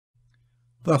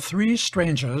The Three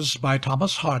Strangers by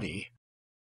Thomas Hardy.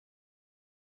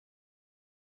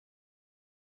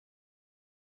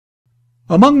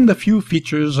 Among the few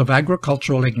features of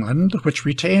agricultural England which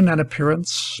retain an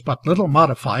appearance but little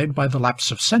modified by the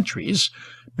lapse of centuries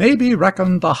may be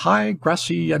reckoned the high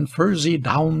grassy and furzy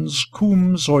downs,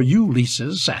 combes, or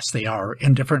ewe-leases, as they are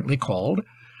indifferently called,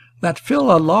 that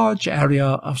fill a large area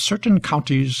of certain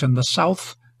counties in the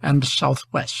south and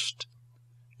south-west.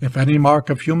 If any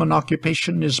mark of human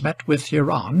occupation is met with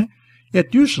hereon,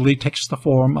 it usually takes the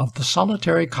form of the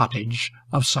solitary cottage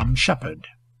of some shepherd.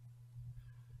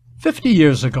 50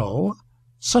 years ago,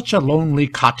 such a lonely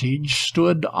cottage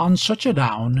stood on such a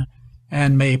down,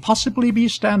 and may possibly be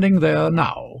standing there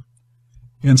now.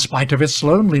 In spite of its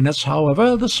loneliness,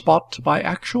 however, the spot, by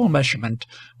actual measurement,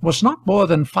 was not more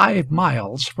than 5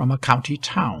 miles from a county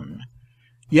town.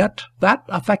 Yet that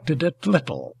affected it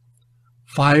little.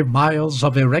 5 miles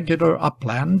of irregular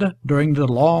upland during the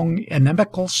long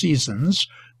inimical seasons,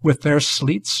 with their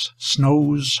sleets,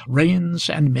 snows, rains,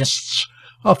 and mists,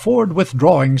 afford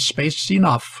withdrawing space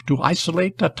enough to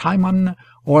isolate a Timon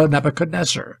or a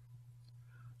Nebuchadnezzar.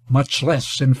 Much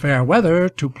less in fair weather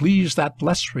to please that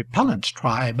less repellent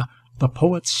tribe, the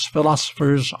poets,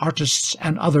 philosophers, artists,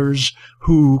 and others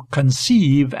who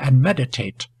conceive and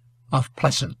meditate of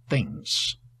pleasant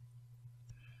things.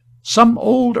 Some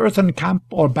old earthen camp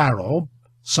or barrow,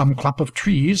 some clump of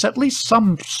trees, at least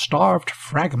some starved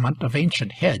fragment of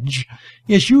ancient hedge,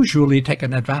 is usually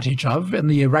taken advantage of in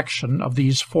the erection of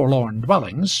these forlorn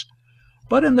dwellings,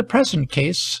 but in the present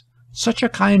case such a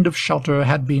kind of shelter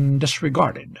had been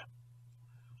disregarded.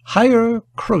 Higher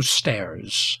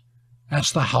Crowstairs,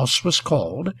 as the house was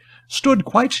called, stood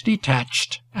quite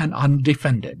detached and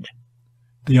undefended.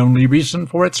 The only reason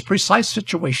for its precise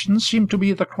situation seemed to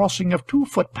be the crossing of 2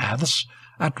 footpaths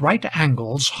at right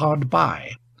angles hard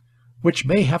by, which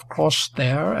may have crossed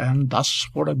there and thus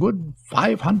for a good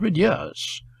 500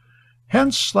 years.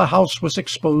 Hence the house was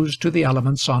exposed to the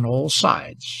elements on all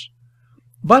sides.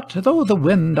 But though the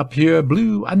wind up here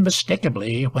blew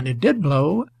unmistakably when it did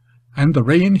blow, and the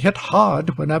rain hit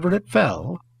hard whenever it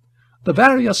fell, the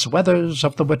various weathers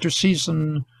of the winter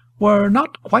season were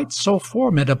not quite so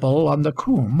formidable on the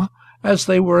coombe as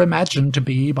they were imagined to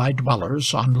be by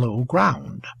dwellers on low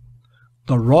ground.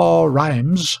 The raw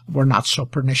rimes were not so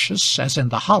pernicious as in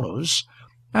the hollows,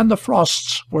 and the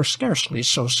frosts were scarcely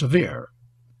so severe.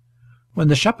 When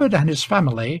the shepherd and his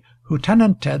family, who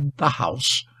tenanted the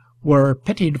house, were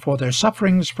pitied for their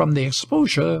sufferings from the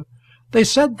exposure, they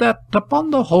said that,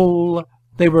 upon the whole,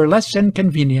 they were less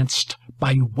inconvenienced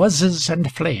by wuzzes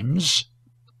and flames,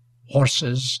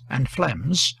 horses and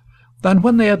phlegms, than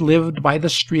when they had lived by the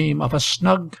stream of a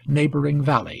snug neighboring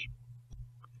valley.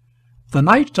 The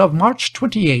night of March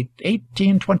 28,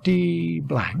 1820,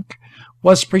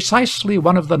 was precisely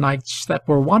one of the nights that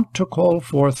were wont to call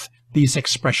forth these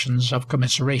expressions of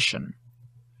commiseration.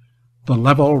 The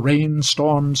level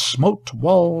rain-storm smote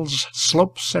walls,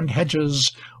 slopes, and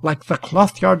hedges like the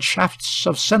cloth-yard shafts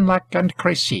of Senlac and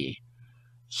Crécy.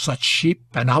 Such sheep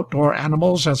and outdoor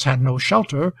animals as had no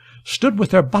shelter stood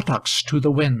with their buttocks to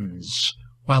the winds,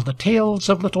 while the tails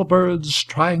of little birds,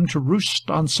 trying to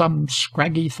roost on some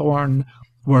scraggy thorn,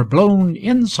 were blown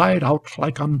inside out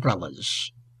like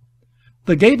umbrellas.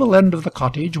 The gable end of the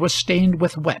cottage was stained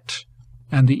with wet,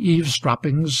 and the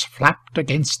eaves-droppings flapped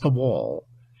against the wall.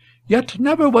 Yet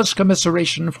never was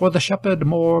commiseration for the shepherd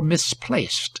more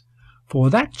misplaced, for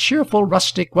that cheerful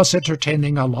rustic was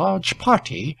entertaining a large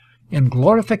party in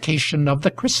glorification of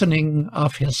the christening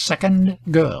of his second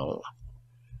girl.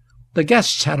 The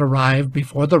guests had arrived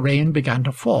before the rain began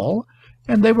to fall,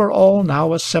 and they were all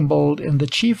now assembled in the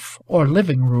chief or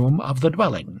living-room of the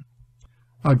dwelling.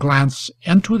 A glance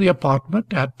into the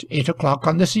apartment at 8 o'clock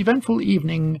on this eventful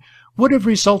evening would have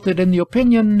resulted in the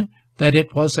opinion that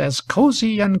it was as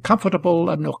cosy and comfortable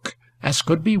a nook as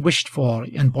could be wished for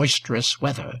in boisterous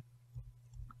weather.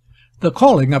 The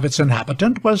calling of its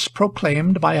inhabitant was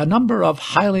proclaimed by a number of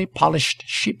highly polished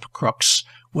sheep-crooks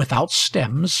without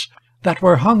stems that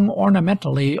were hung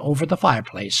ornamentally over the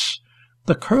fireplace,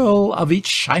 the curl of each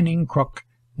shining crook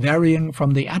varying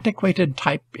from the antiquated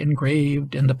type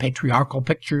engraved in the patriarchal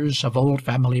pictures of old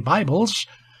family Bibles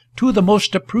to the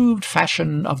most approved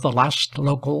fashion of the last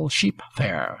local sheep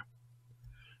fair.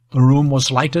 The room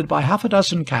was lighted by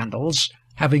 6 candles,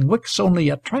 having wicks only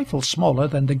a trifle smaller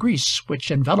than the grease which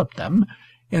enveloped them,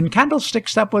 in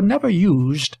candlesticks that were never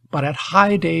used but at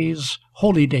high days,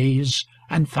 holy days,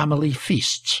 and family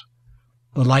feasts.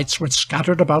 The lights were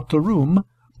scattered about the room,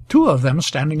 2 of them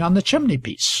standing on the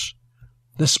chimney-piece.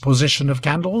 This position of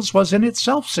candles was in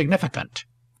itself significant.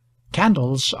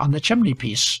 Candles on the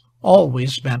chimney-piece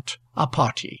always meant a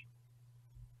party.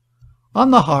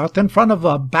 On the hearth, in front of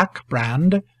a back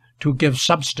brand, to give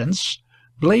substance,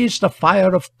 blazed a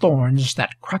fire of thorns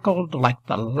that crackled like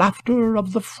the laughter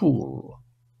of the fool.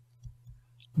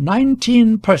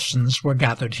 19 persons were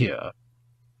gathered here.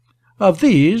 Of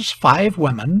these, 5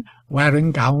 women,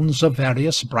 wearing gowns of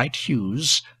various bright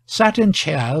hues, sat in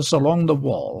chairs along the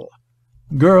wall.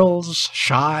 Girls,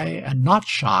 shy and not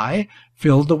shy,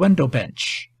 filled the window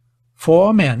bench.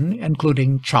 4 men,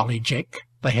 including Charlie Jake,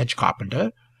 the hedge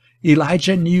carpenter,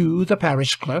 Elijah New, the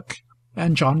parish clerk,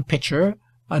 and John Pitcher,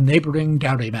 a neighboring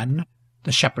dairyman,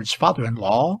 the shepherd's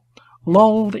father-in-law,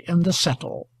 lolled in the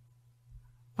settle.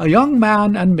 A young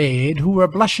man and maid who were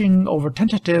blushing over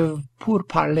tentative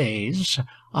pourparlers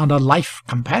on a life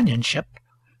companionship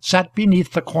sat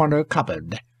beneath the corner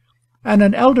cupboard, and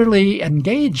an elderly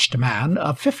engaged man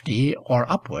of 50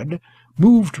 or upward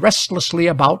moved restlessly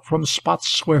about from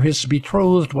spots where his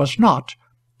betrothed was not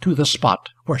to the spot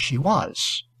where she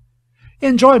was.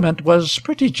 Enjoyment was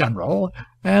pretty general,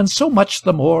 and so much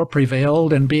the more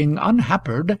prevailed in being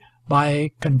unhampered by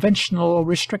conventional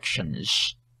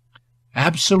restrictions.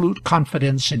 Absolute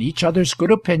confidence in each other's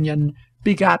good opinion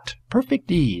begat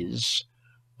perfect ease,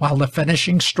 while the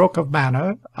finishing stroke of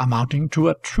manner, amounting to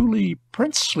a truly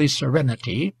princely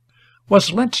serenity,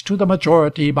 was lent to the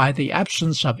majority by the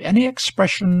absence of any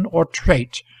expression or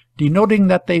trait denoting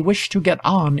that they wished to get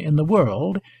on in the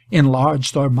world,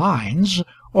 enlarge their minds,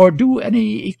 or do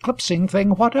any eclipsing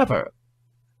thing whatever,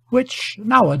 which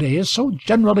nowadays so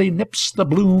generally nips the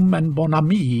bloom and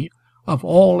bonhomie of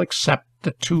all except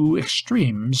the 2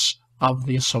 extremes of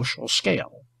the social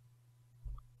scale.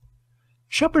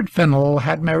 Shepherd Fennel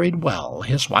had married well,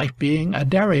 his wife being a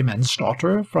dairyman's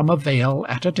daughter from a vale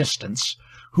at a distance,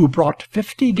 who brought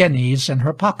 50 guineas in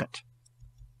her pocket,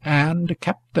 and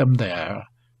kept them there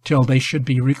till they should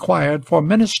be required for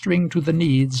ministering to the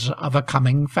needs of a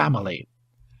coming family.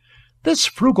 This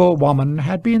frugal woman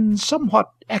had been somewhat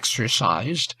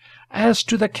exercised as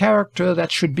to the character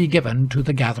that should be given to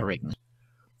the gathering.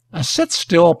 A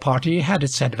sit-still party had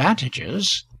its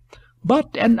advantages, but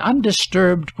an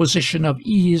undisturbed position of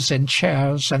ease in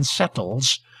chairs and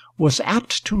settles was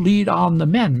apt to lead on the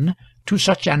men to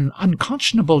such an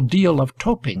unconscionable deal of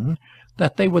toping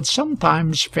that they would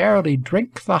sometimes fairly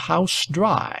drink the house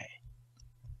dry.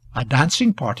 A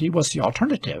dancing party was the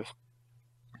alternative.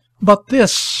 But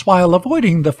this, while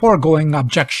avoiding the foregoing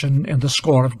objection in the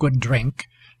score of good drink,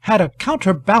 had a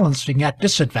counterbalancing at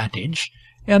disadvantage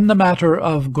in the matter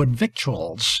of good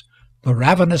victuals, the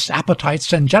ravenous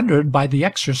appetites engendered by the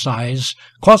exercise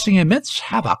causing immense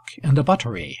havoc in the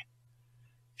buttery.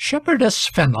 Shepherdess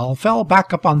Fennel fell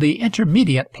back upon the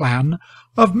intermediate plan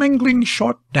of mingling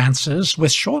short dances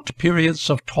with short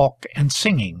periods of talk and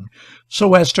singing,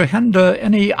 so as to hinder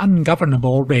any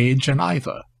ungovernable rage in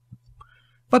either.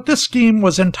 But this scheme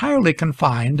was entirely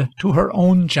confined to her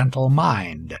own gentle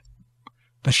mind.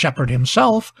 The shepherd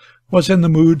himself was in the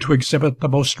mood to exhibit the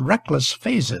most reckless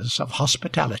phases of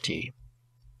hospitality.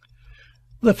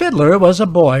 The fiddler was a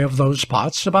boy of those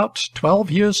parts, about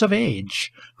 12 years of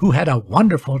age, who had a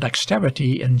wonderful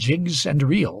dexterity in jigs and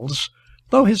reels,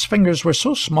 though his fingers were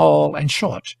so small and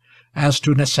short as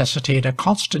to necessitate a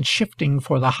constant shifting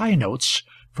for the high notes,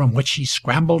 from which he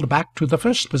scrambled back to the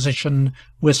first position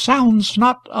with sounds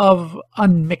not of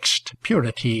unmixed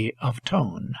purity of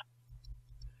tone.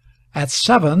 At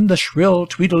 7 the shrill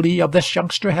tweedledee of this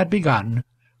youngster had begun,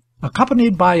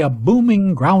 accompanied by a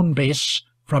booming ground bass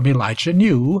from Elijah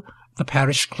New, the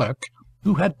parish clerk,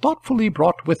 who had thoughtfully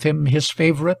brought with him his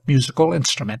favorite musical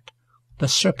instrument, the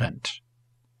serpent.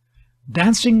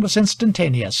 Dancing was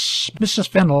instantaneous, Mrs.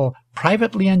 Fennel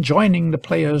privately enjoining the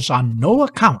players on no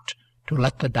account to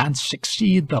let the dance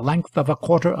exceed the length of a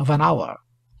quarter of an hour.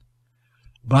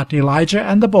 But Elijah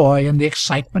and the boy, in the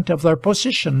excitement of their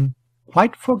position,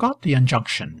 quite forgot the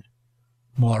injunction.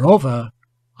 Moreover,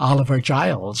 Oliver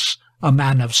Giles, a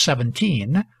man of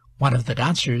 17, one of the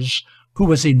dancers, who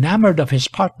was enamored of his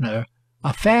partner,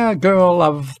 a fair girl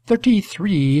of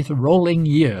 33 rolling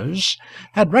years,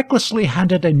 had recklessly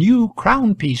handed a new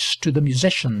crown-piece to the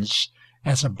musicians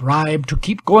as a bribe to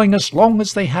keep going as long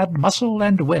as they had muscle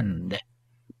and wind.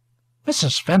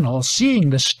 Mrs. Fennel, seeing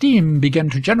the steam begin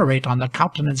to generate on the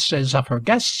countenances of her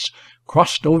guests,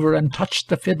 crossed over and touched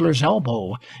the fiddler's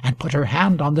elbow, and put her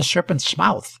hand on the serpent's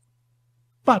mouth.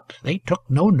 But they took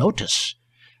no notice,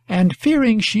 and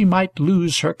fearing she might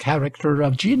lose her character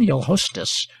of genial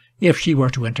hostess if she were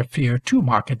to interfere too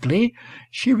markedly,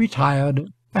 she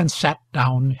retired and sat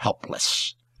down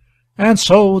helpless. And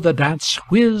so the dance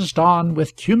whizzed on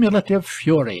with cumulative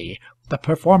fury, the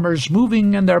performers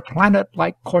moving in their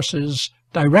planet-like courses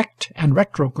direct and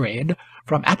retrograde,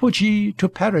 from apogee to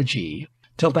perigee,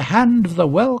 till the hand of the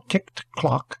well-kicked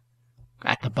clock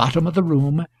at the bottom of the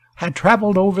room had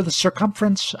travelled over the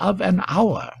circumference of an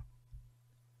hour.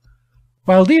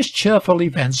 While these cheerful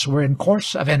events were in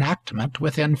course of enactment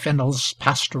within Fennel's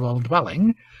pastoral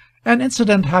dwelling, an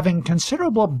incident having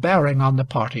considerable bearing on the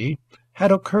party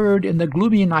had occurred in the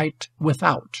gloomy night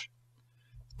without.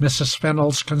 Mrs.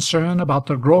 Fennel's concern about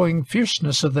the growing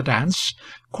fierceness of the dance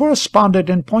corresponded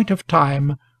in point of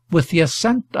time with the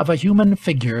ascent of a human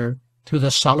figure to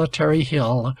the solitary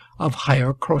hill of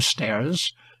Higher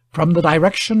Crowstairs from the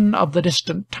direction of the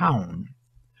distant town.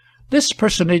 This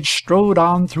personage strode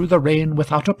on through the rain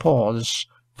without a pause,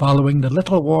 following the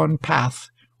little worn path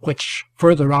which,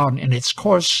 further on in its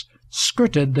course,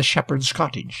 skirted the shepherd's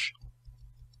cottage.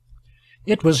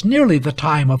 It was nearly the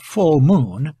time of full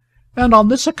moon, and on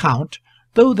this account,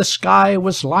 though the sky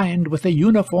was lined with a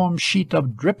uniform sheet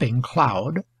of dripping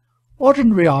cloud,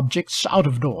 ordinary objects out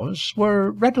of doors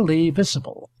were readily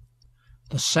visible.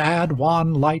 The sad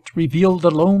wan light revealed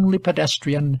the lonely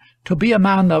pedestrian to be a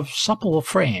man of supple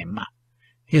frame.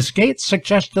 His gait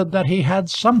suggested that he had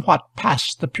somewhat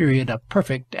passed the period of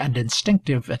perfect and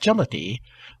instinctive agility,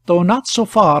 though not so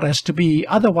far as to be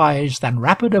otherwise than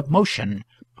rapid of motion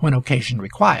when occasion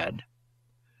required.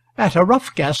 At a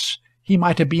rough guess, he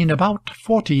might have been about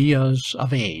 40 years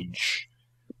of age.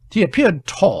 He appeared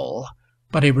tall,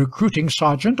 but a recruiting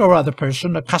sergeant or other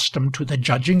person accustomed to the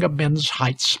judging of men's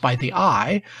heights by the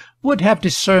eye would have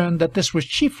discerned that this was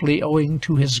chiefly owing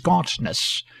to his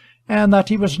gauntness, and that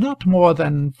he was not more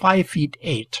than 5 feet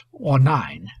 8 or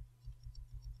 9.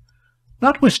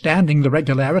 Notwithstanding the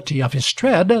regularity of his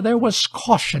tread, there was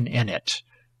caution in it,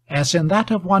 as in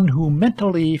that of one who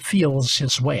mentally feels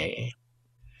his way.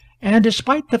 And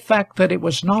despite the fact that it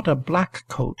was not a black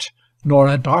coat nor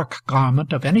a dark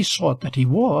garment of any sort that he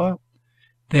wore,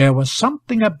 there was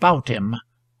something about him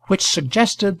which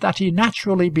suggested that he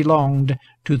naturally belonged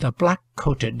to the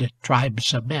black-coated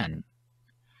tribes of men.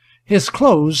 His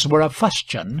clothes were of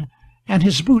fustian, and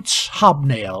his boots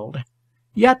hobnailed,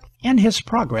 yet in his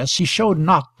progress he showed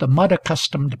not the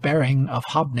mud-accustomed bearing of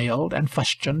hobnailed and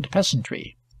fustianed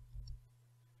peasantry.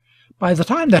 By the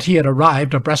time that he had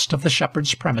arrived abreast of the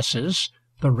shepherd's premises,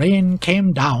 the rain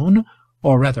came down,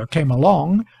 or rather came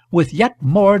along, with yet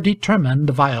more determined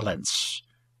violence.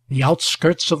 The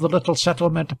outskirts of the little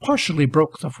settlement partially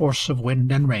broke the force of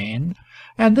wind and rain,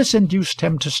 and this induced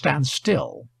him to stand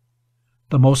still.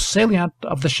 The most salient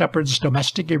of the shepherd's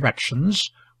domestic erections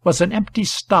was an empty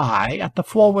sty at the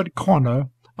forward corner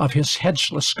of his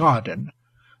hedgeless garden,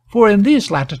 for in these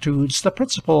latitudes the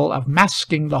principle of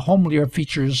masking the homelier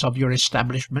features of your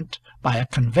establishment by a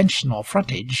conventional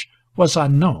frontage was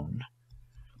unknown.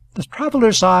 The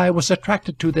traveller's eye was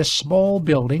attracted to this small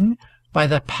building by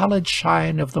the pallid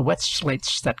shine of the wet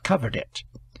slates that covered it.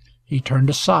 He turned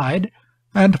aside,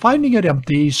 and finding it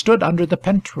empty, stood under the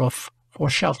pentroof for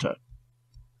shelter.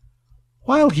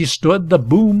 While he stood, the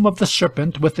boom of the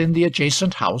serpent within the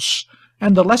adjacent house,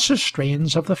 and the lesser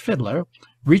strains of the fiddler,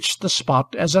 reached the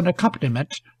spot as an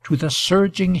accompaniment to the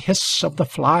surging hiss of the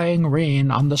flying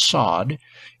rain on the sod,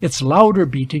 its louder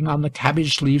beating on the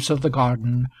cabbage leaves of the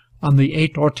garden, on the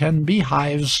 8 or 10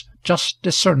 beehives just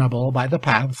discernible by the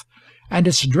path, and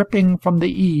its dripping from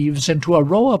the eaves into a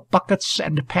row of buckets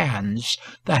and pans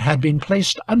that had been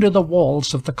placed under the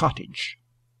walls of the cottage.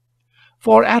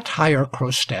 For at Higher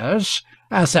Crowstairs,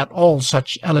 as at all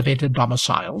such elevated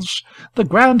domiciles, the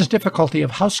grand difficulty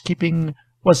of housekeeping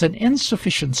was an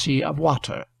insufficiency of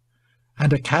water,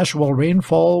 and a casual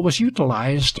rainfall was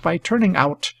utilized by turning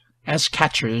out, as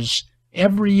catchers,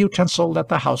 every utensil that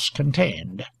the house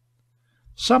contained.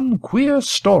 Some queer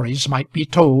stories might be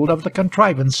told of the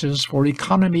contrivances for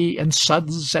economy in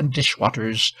suds and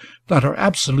dishwaters that are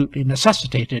absolutely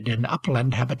necessitated in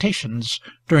upland habitations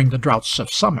during the droughts of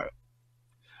summer.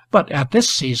 But at this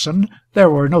season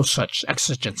there were no such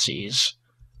exigencies.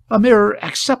 A mere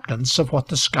acceptance of what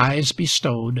the skies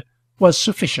bestowed was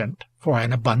sufficient for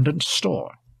an abundant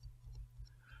store.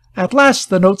 At last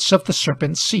the notes of the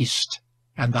serpent ceased,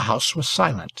 and the house was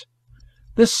silent.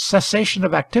 This cessation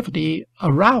of activity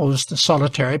aroused the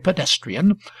solitary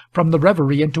pedestrian from the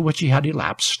reverie into which he had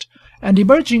elapsed, and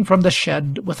emerging from the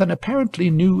shed with an apparently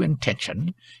new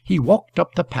intention, he walked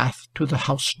up the path to the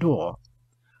house door.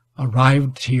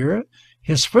 Arrived here,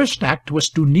 his first act was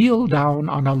to kneel down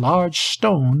on a large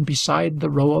stone beside the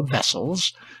row of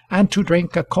vessels, and to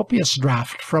drink a copious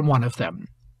draught from one of them.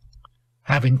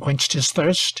 Having quenched his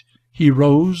thirst, he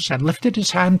rose and lifted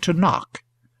his hand to knock,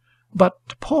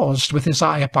 but paused with his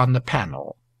eye upon the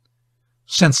panel.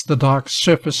 Since the dark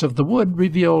surface of the wood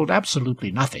revealed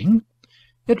absolutely nothing,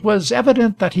 It was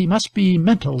evident that he must be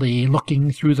mentally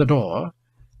looking through the door,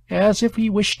 as if he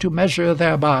wished to measure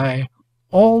thereby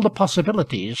all the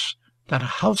possibilities that a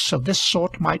house of this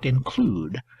sort might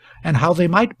include, and how they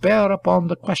might bear upon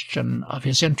the question of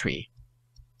his entry.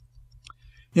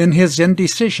 In his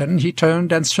indecision he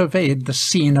turned and surveyed the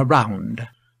scene around.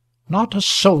 Not a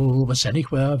soul was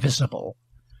anywhere visible.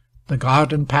 The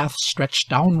garden path stretched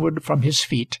downward from his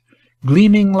feet,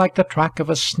 gleaming like the track of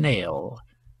a snail.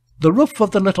 The roof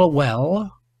of the little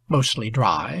well, mostly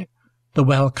dry, the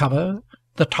well-cover,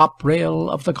 the top rail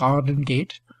of the garden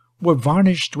gate, were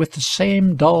varnished with the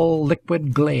same dull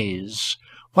liquid glaze,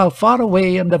 while far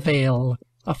away in the vale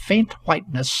a faint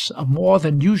whiteness of more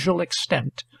than usual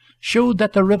extent showed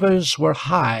that the rivers were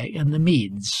high in the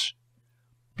meads.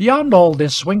 Beyond all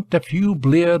this winked a few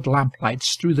bleared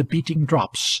lamplights through the beating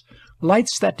drops,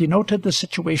 lights that denoted the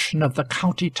situation of the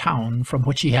county town from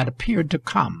which he had appeared to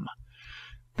come.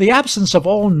 The absence of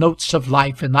all notes of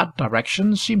life in that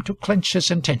direction seemed to clinch his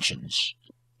intentions,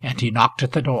 and he knocked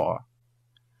at the door.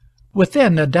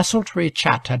 Within, a desultory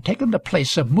chat had taken the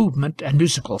place of movement and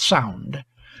musical sound.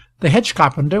 The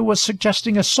hedge-carpenter was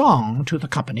suggesting a song to the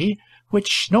company,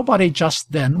 which nobody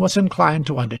just then was inclined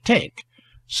to undertake,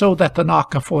 so that the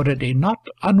knock afforded a not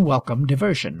unwelcome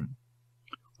diversion.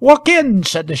 "Walk in,"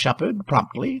 said the shepherd,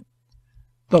 promptly.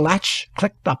 The latch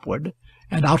clicked upward,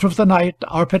 and out of the night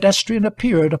our pedestrian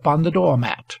appeared upon the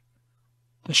door-mat.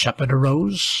 The shepherd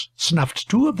arose, snuffed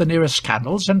 2 of the nearest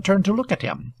candles, and turned to look at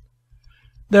him.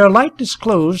 Their light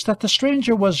disclosed that the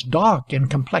stranger was dark in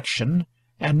complexion,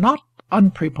 and not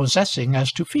unprepossessing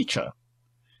as to feature.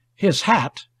 His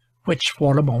hat, which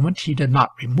for a moment he did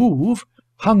not remove,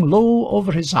 hung low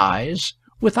over his eyes,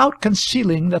 without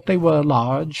concealing that they were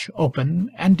large, open,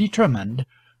 and determined,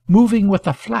 moving with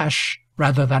a flash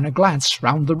rather than a glance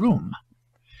round the room.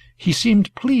 He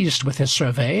seemed pleased with his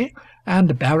survey,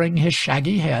 and, baring his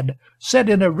shaggy head, said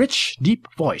in a rich, deep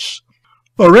voice,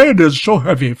 "The rain is so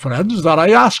heavy, friends, that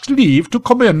I asked leave to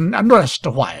come in and rest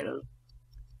awhile."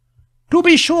 "To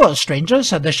be sure, stranger,"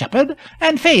 said the shepherd,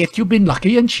 "and faith you've been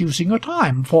lucky in choosing your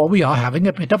time, for we are having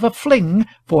a bit of a fling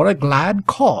for a glad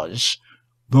cause.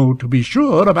 Though, to be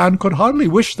sure, a man could hardly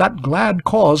wish that glad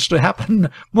cause to happen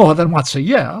more than once a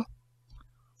year."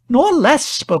 "Nor less,"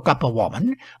 spoke up a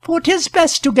woman, "for 'tis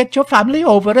best to get your family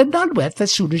over and done with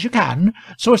as soon as you can,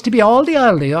 so as to be all the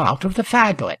earlier out of the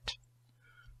fag o' it."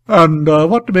 "And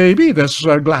what may be this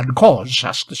glad cause?"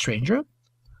 asked the stranger.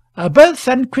 "A birth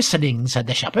and christening," said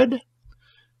the shepherd.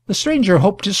 The stranger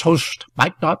hoped his host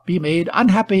might not be made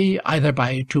unhappy either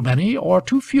by too many or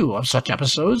too few of such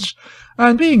episodes,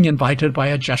 and being invited by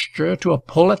a gesture to a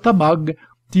pull at the mug,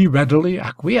 he readily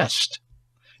acquiesced.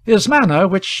 His manner,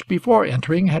 which before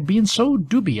entering had been so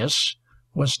dubious,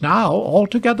 was now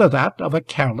altogether that of a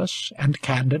careless and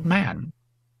candid man.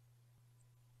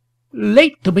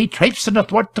 "Late to be traipsing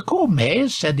athwart the combe, eh?"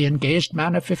 said the engaged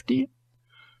man of 50.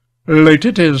 "Late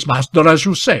it is, master, as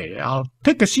you say. I'll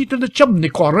take a seat in the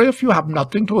chimney-corner if you have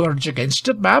nothing to urge against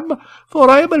it, ma'am, for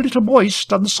I am a little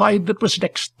moist on the side that was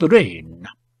next the rain."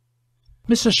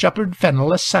 Mrs. Shepherd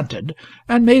Fennel assented,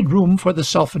 and made room for the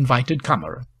self-invited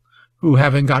comer, who,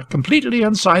 having got completely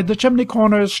inside the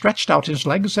chimney-corner, stretched out his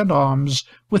legs and arms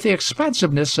with the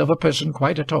expansiveness of a person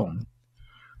quite at home.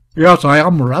 "Yes, I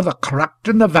am rather cracked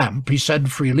in the vamp," he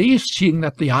said freely, seeing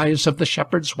that the eyes of the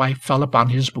shepherd's wife fell upon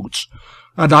his boots,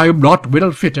 "and I am not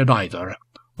well fitted either.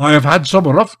 I have had some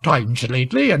rough times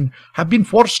lately, and have been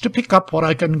forced to pick up what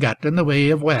I can get in the way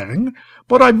of wearing,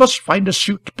 but I must find a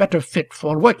suit better fit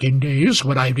for working days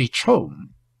when I reach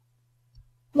home."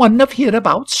 "One of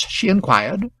hereabouts?" she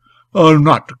inquired.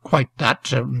 Not quite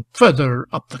that. Further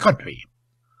up the country."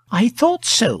 "I thought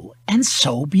so, and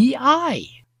so be I.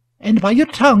 And by your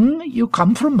tongue you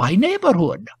come from my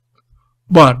neighbourhood."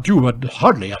 "But you would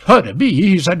hardly have heard of me,"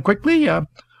 he said quickly.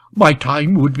 "My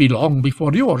time would be long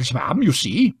before yours, ma'am, you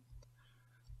see."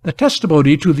 The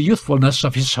testimony to the youthfulness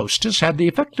of his hostess had the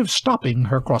effect of stopping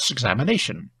her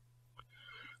cross-examination.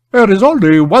 "There is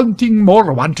only one thing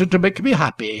more wanted to make me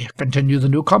happy," continued the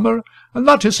newcomer, "and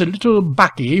that is a little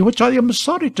baccy, which I am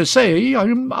sorry to say I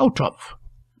am out of."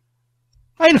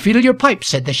 "I'll fill your pipe,"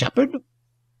 said the shepherd.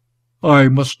 "I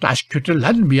must ask you to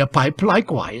lend me a pipe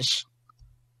likewise."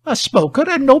 "A smoker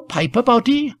and no pipe about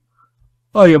ye?"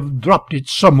 "I have dropped it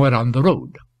somewhere on the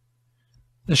road."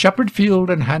 The shepherd filled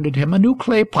and handed him a new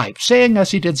clay pipe, saying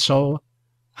as he did so,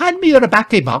 "Hand me your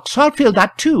baccy-box, I'll fill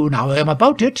that too, now I am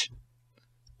about it."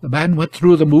 The man went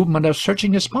through the movement of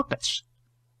searching his pockets.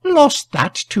 "Lost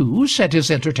that too?" said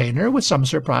his entertainer, with some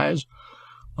surprise.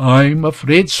 "I'm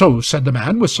afraid so," said the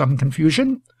man, with some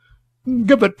confusion.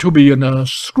 "Give it to me in a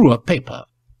screw of paper."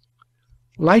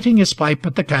 Lighting his pipe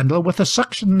at the candle with a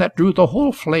suction that drew the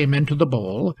whole flame into the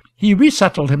bowl, he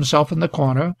resettled himself in the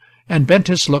corner, and bent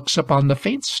his looks upon the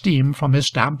faint steam from his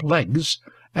damp legs,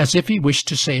 as if he wished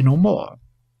to say no more.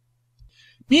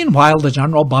 Meanwhile the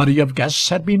general body of guests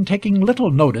had been taking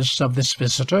little notice of this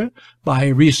visitor, by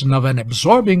reason of an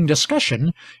absorbing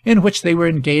discussion in which they were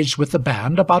engaged with the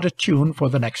band about a tune for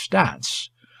the next dance.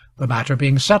 The matter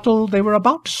being settled, they were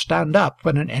about to stand up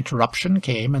when an interruption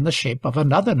came in the shape of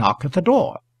another knock at the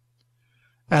door.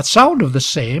 At sound of the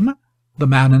same, the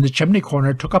man in the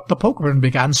chimney-corner took up the poker and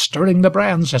began stirring the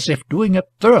brands, as if doing it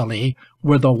thoroughly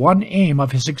were the one aim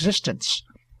of his existence.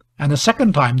 And a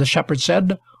second time the shepherd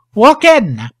said, "Walk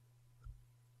in."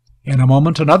 In a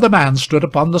moment another man stood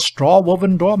upon the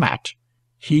straw-woven door-mat.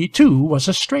 He, too, was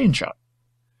a stranger.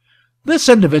 This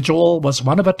individual was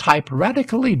one of a type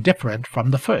radically different from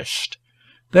the first.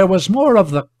 There was more of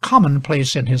the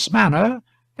commonplace in his manner,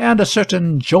 and a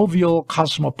certain jovial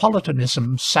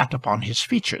cosmopolitanism sat upon his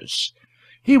features.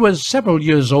 He was several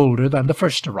years older than the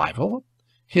first arrival,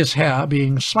 his hair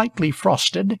being slightly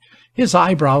frosted, his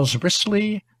eyebrows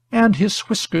bristly, and his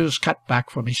whiskers cut back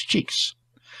from his cheeks.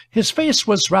 His face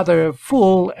was rather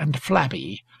full and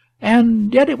flabby,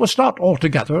 and yet it was not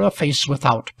altogether a face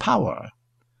without power.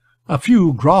 A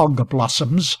few grog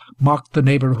blossoms marked the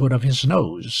neighbourhood of his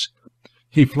nose.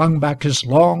 He flung back his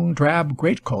long drab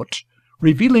greatcoat,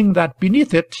 revealing that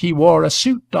beneath it he wore a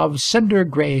suit of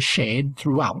cinder-grey shade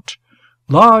throughout,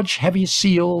 large heavy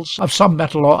seals of some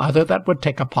metal or other that would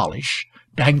take a polish,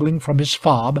 dangling from his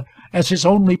fob as his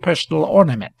only personal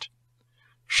ornament.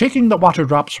 Shaking the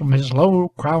water-drops from his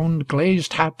low-crowned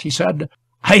glazed hat, he said,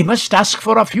 "I must ask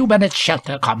for a few minutes'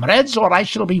 shelter, comrades, or I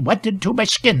shall be wetted to my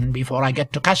skin before I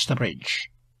get to Casterbridge."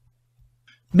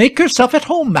 "Make yourself at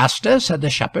home, master," said the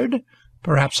shepherd,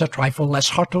 perhaps a trifle less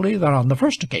heartily than on the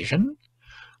first occasion.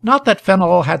 Not that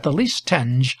Fennel had the least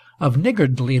tinge of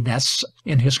niggardliness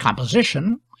in his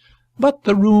composition, but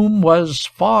the room was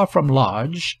far from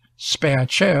large, spare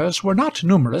chairs were not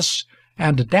numerous,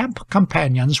 and damp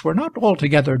companions were not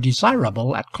altogether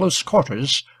desirable at close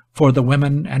quarters for the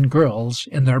women and girls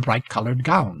in their bright-coloured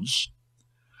gowns.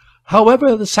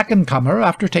 However, the second comer,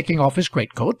 after taking off his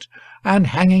greatcoat, and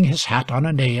hanging his hat on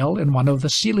a nail in one of the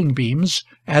ceiling beams,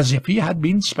 as if he had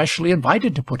been specially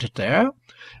invited to put it there,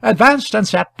 advanced and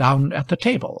sat down at the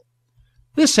table.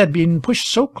 This had been pushed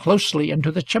so closely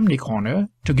into the chimney-corner,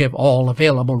 to give all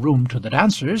available room to the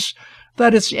dancers,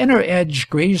 that its inner edge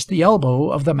grazed the elbow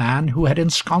of the man who had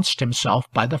ensconced himself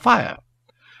by the fire,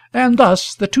 and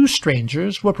thus the two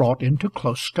strangers were brought into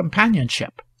close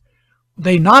companionship.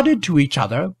 They nodded to each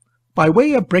other, by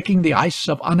way of breaking the ice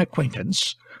of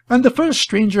unacquaintance, and the first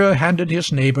stranger handed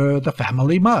his neighbour the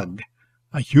family mug,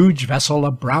 a huge vessel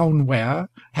of brown ware,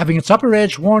 having its upper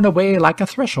edge worn away like a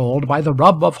threshold by the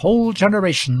rub of whole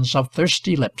generations of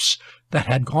thirsty lips that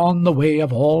had gone the way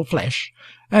of all flesh,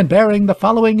 and bearing the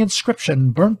following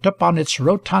inscription burnt upon its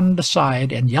rotund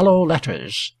side in yellow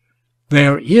letters: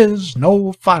 "There is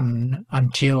no fun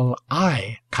until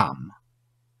I come."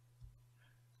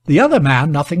 The other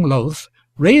man, nothing loath,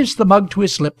 raised the mug to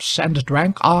his lips and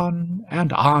drank on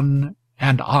and on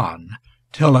and on,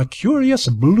 till a curious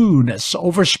blueness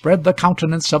overspread the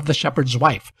countenance of the shepherd's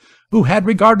wife, who had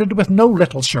regarded with no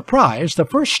little surprise the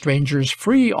first stranger's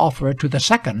free offer to the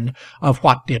second of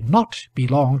what did not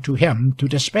belong to him to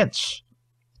dispense.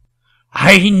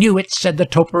 "I knew it," said the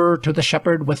toper to the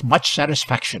shepherd with much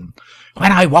satisfaction.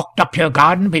 "When I walked up your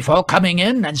garden before coming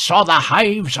in, and saw the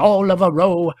hives all of a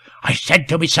row, I said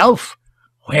to myself,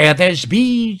 where there's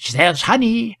bees there's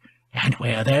honey, and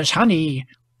where there's honey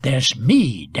there's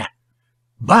mead.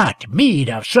 But mead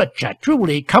of such a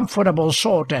truly comfortable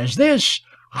sort as this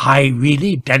I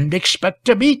really didn't expect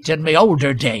to meet in my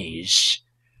older days."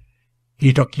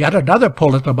 He took yet another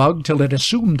pull at the mug till it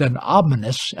assumed an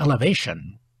ominous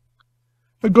elevation.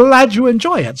 "Glad you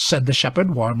enjoy it," said the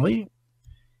shepherd warmly.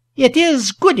 "It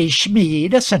is goodish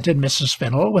mead," assented Mrs.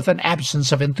 Fennel, with an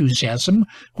absence of enthusiasm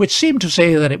which seemed to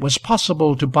say that it was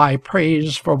possible to buy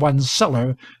praise for one's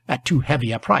cellar at too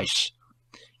heavy a price.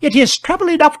 "It is trouble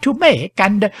enough to make,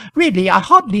 and really I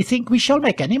hardly think we shall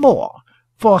make any more,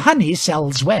 for honey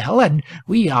sells well, and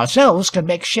we ourselves can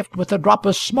make shift with a drop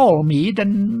of small mead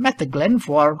and metheglin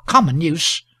for common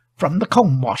use from the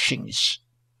comb-washings."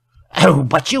 "Oh,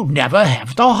 but you never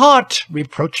have the heart!"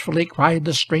 reproachfully cried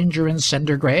the stranger in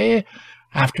cinder-grey,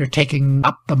 after taking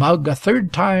up the mug a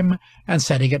third time and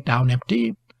setting it down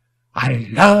empty. "I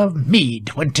love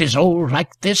mead when 'tis old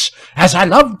like this, as I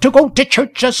love to go to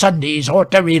church o' Sundays, or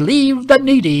to relieve the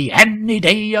needy any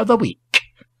day of the week.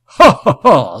 "Ha, ha,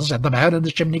 ha!" said the man in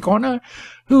the chimney-corner,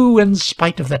 who, in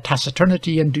spite of the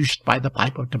taciturnity induced by the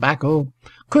pipe of tobacco,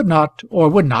 could not or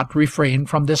would not refrain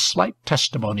from this slight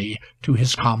testimony to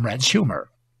his comrade's humour.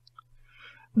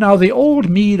 Now the old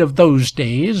mead of those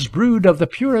days, brewed of the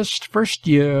purest first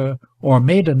year or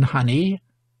maiden honey,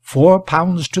 4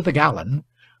 pounds to the gallon,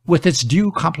 with its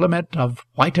due complement of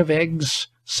white of eggs,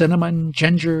 cinnamon,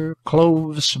 ginger,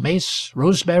 cloves, mace,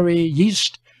 rosemary,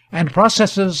 yeast, and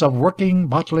processes of working,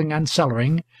 bottling, and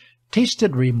cellaring,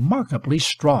 tasted remarkably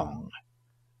strong.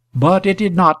 But it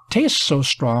did not taste so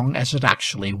strong as it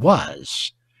actually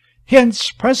was. Hence,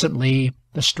 presently,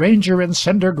 the stranger in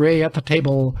cinder gray at the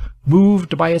table,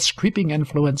 moved by its creeping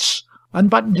influence,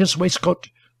 unbuttoned his waistcoat,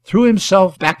 threw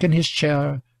himself back in his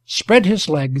chair, spread his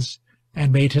legs,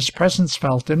 and made his presence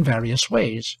felt in various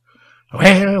ways.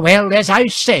 "Well, well, as I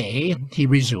say," he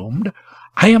resumed,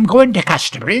 "I am going to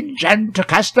Casterbridge, and to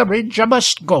Casterbridge I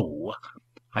must go.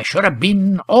 I should have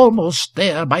been almost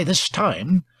there by this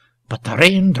time, but the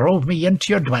rain drove me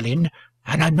into your dwelling,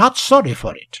 and I'm not sorry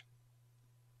for it."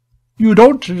 "You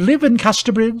don't live in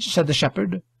Casterbridge?" said the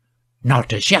shepherd.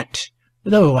 "Not as yet,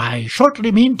 though I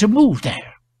shortly mean to move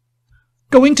there."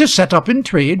 "Going to set up in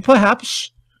trade,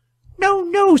 perhaps?" "No,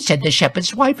 no," said the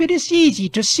shepherd's wife. "It is easy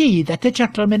to see that the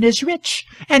gentleman is rich,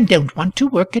 and don't want to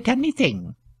work at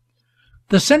anything."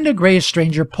 The cinder-gray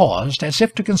stranger paused, as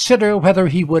if to consider whether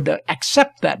he would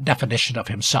accept that definition of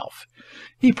himself.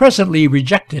 He presently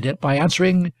rejected it by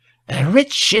answering,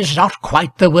 "Rich is not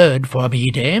quite the word for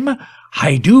me, dame.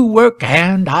 I do work,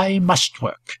 and I must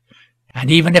work.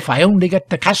 And even if I only get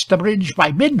to Casterbridge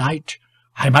by midnight,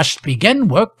 I must begin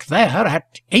work there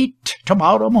at 8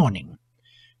 to-morrow morning.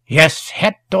 Yes,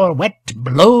 het or wet,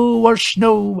 blow or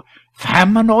snow,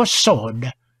 famine or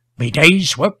sword, my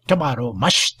day's work to-morrow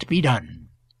must be done."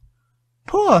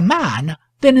 "Poor man!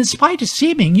 Then in spite of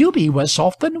seeming you be worse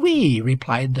off than we,"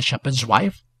 replied the shepherd's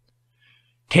wife.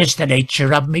 "'Tis the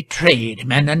nature of my trade,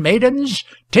 men and maidens,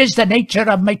 'tis the nature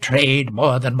of my trade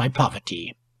more than my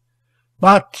poverty.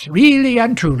 But really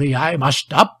and truly I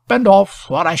must up and off,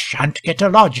 or I shan't get a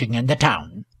lodging in the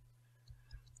town."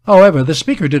 However, the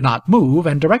speaker did not move,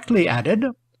 and directly added,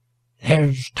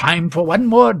 "There's time for one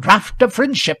more draught of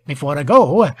friendship before I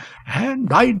go,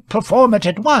 and I'd perform it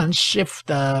at once if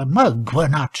the mug were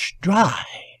not dry."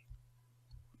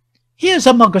 "Here's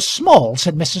a mug of small,"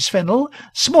 said Mrs. Fennel.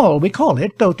 "Small we call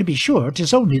it, though to be sure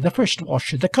 'tis only the first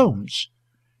wash of the combs."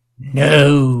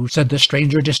 "No," said the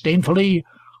stranger disdainfully,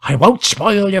 "I won't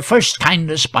spoil your first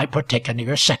kindness by partaking of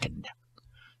your second."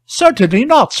 "Certainly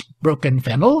not," broke in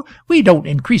Fennel. "We don't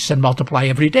increase and multiply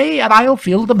every day, and I'll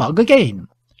fill the mug again."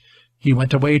 He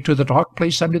went away to the dark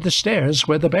place under the stairs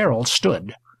where the barrel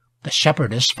stood. The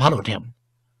shepherdess followed him.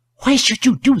 "Why should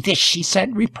you do this?" she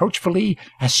said reproachfully,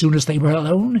 as soon as they were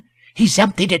alone. "He's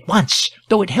emptied it once,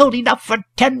 though it held enough for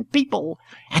 10 people,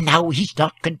 and now he's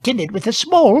not contented with the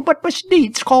small, but must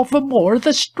needs call for more of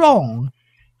the strong,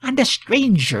 and a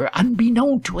stranger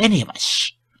unbeknown to any of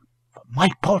us. For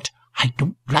my part, I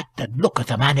don't like the look of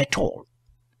the man at all."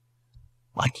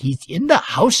 "But he's in the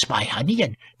house, my honey,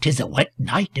 and 'tis a wet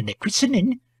night and a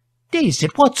christening. Days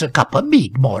it wants a cup of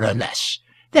mead, more or less.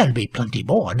 There'll be plenty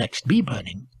more next bee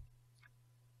burning."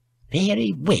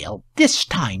 "Very well, this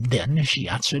time, then," she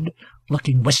answered,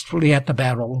 looking wistfully at the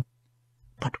barrel.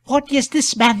 "But what is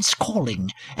this man's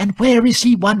calling, and where is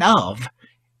he one of,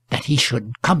 that he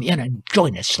should come in and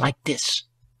join us like this?"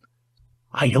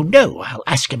 "I don't know. I'll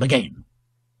ask him again."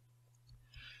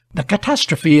 The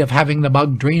catastrophe of having the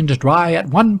mug drained dry at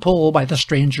one pull by the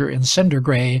stranger in cinder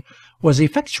gray was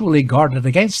effectually guarded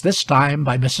against this time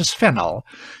by Mrs. Fennel.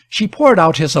 She poured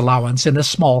out his allowance in a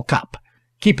small cup,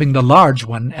 keeping the large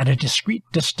one at a discreet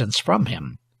distance from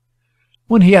him.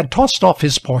 When he had tossed off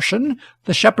his portion,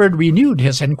 the shepherd renewed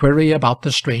his inquiry about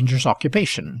the stranger's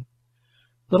occupation.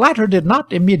 The latter did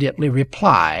not immediately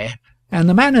reply, and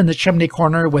the man in the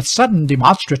chimney-corner with sudden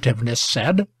demonstrativeness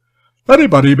said,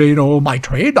 "Anybody may know my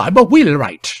trade. I'm a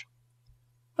wheelwright."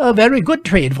 "A very good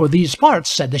trade for these parts,"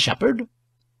 said the shepherd.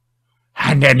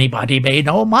 "And anybody may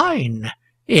know mine,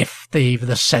 if they've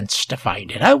the sense to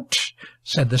find it out,"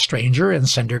 said the stranger in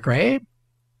cinder gray.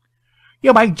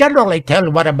 "You might generally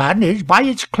tell what a man is by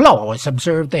his claws,"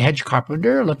 observed the hedge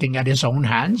carpenter, looking at his own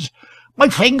hands. "My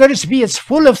fingers be as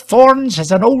full of thorns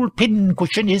as an old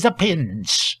pin-cushion is of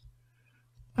pins."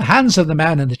 The hands of the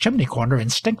man in the chimney-corner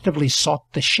instinctively sought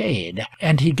the shade,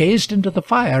 and he gazed into the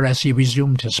fire as he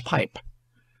resumed his pipe.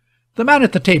 The man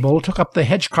at the table took up the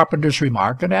hedge-carpenter's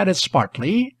remark and added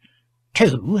smartly,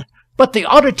 "True, but the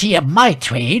oddity of my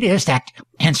trade is that,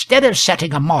 instead of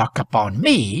setting a mark upon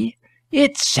me,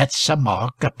 it sets a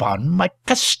mark upon my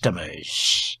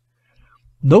customers."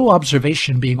 No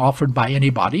observation being offered by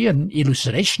anybody in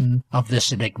elucidation of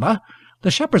this enigma,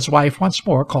 the shepherd's wife once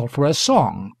more called for a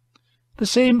song. The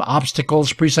same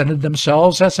obstacles presented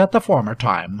themselves as at the former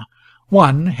time.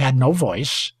 One had no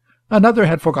voice, another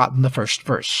had forgotten the first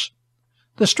verse.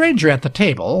 The stranger at the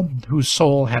table, whose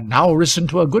soul had now risen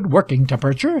to a good working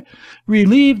temperature,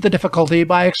 relieved the difficulty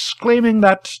by exclaiming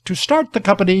that, to start the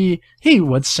company, he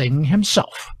would sing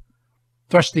himself.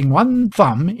 Thrusting one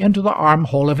thumb into the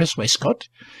armhole of his waistcoat,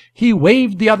 he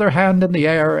waved the other hand in the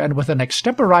air, and with an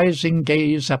extemporizing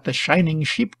gaze at the shining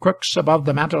sheep-crooks above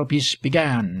the mantelpiece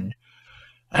began,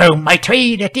 "Oh, my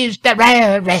trade, it is the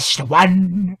rarest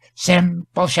one,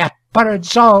 simple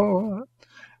shepherds all.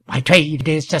 My trade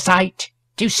is a sight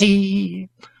to see,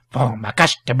 for my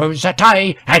customers are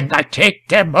I, and I take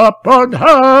them up on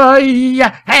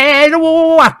high, and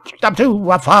waft them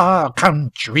to a far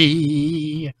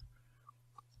country."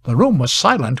 The room was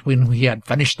silent when he had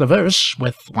finished the verse,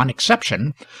 with one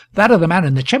exception, that of the man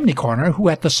in the chimney-corner, who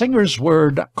at the singer's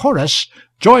word chorus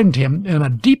joined him in a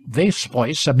deep bass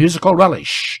voice of musical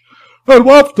relish, "And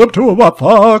waft them to a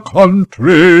far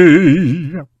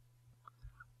country."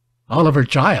 Oliver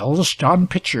Giles, John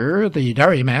Pitcher, the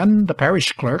dairyman, the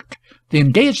parish clerk, the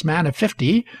engaged man of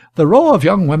 50, the row of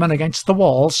young women against the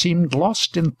wall seemed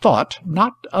lost in thought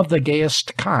not of the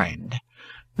gayest kind.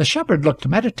 The shepherd looked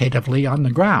meditatively on the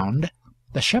ground,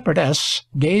 the shepherdess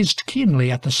gazed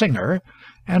keenly at the singer,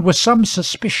 and with some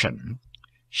suspicion.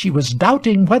 She was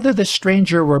doubting whether this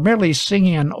stranger were merely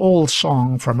singing an old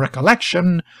song from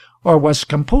recollection, or was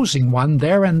composing one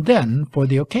there and then for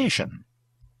the occasion.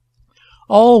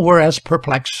 All were as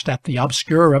perplexed at the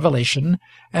obscure revelation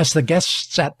as the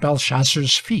guests at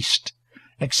Belshazzar's feast,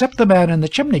 except the man in the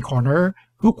chimney-corner,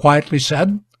 who quietly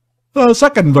said, "The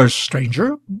second verse,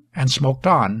 stranger," and smoked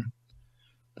on.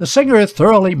 The singer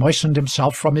thoroughly moistened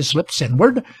himself from his lips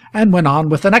inward, and went on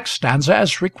with the next stanza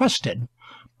as requested.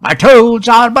 "My tools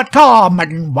are but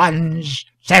common ones,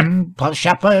 simple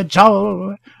shepherds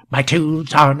all. My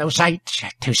tools are no sight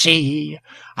to see,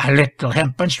 a little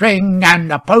hempen string and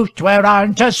a post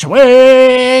whereon to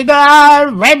swing, a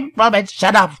implement's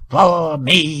enough for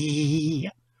me."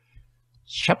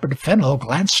 Shepherd Fennel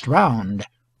glanced round.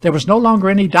 There was no longer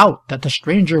any doubt that the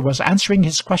stranger was answering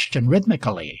his question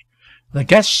rhythmically. The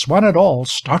guests, one and all,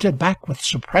 started back with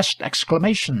suppressed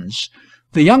exclamations.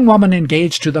 The young woman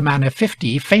engaged to the man of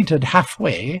 50 fainted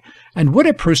half-way, and would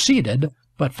have proceeded,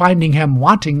 but finding him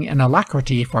wanting in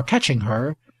alacrity for catching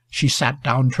her, she sat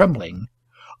down trembling.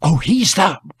 "Oh, he's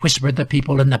the—" whispered the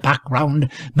people in the background,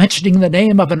 mentioning the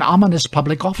name of an ominous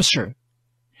public officer.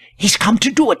 "He's come to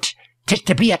do it. 'Tis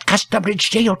to be at Casterbridge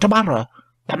jail to-morrow.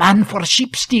 The man for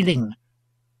sheep-stealing.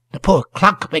 The poor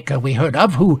clockmaker we heard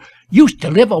of, who used to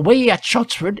live away at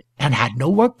Shottsford and had no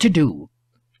work to do.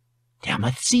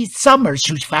 Timothy Summers,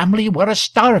 whose family were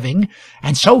a-starving,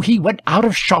 and so he went out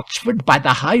of Shottsford by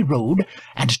the high road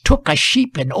and took a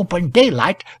sheep in open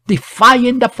daylight,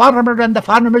 defying the farmer and the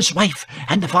farmer's wife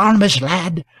and the farmer's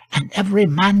lad, and every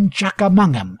man-jack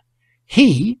among 'em.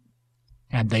 He,"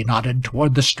 and they nodded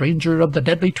toward the stranger of the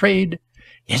deadly trade,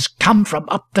 "is come from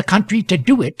up the country to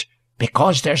do it,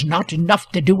 because there's not enough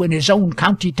to do in his own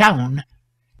county town.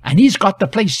 And he's got the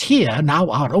place here now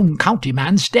our own county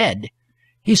man's dead.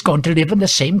 He's going to live in the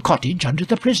same cottage under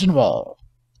the prison wall."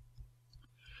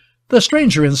 The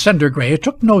stranger in cinder gray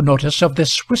took no notice of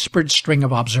this whispered string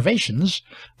of observations,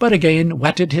 but again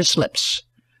wetted his lips.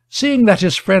 Seeing that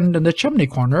his friend in the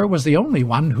chimney-corner was the only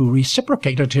one who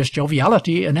reciprocated his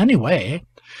joviality in any way,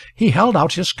 he held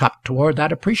out his cup toward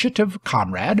that appreciative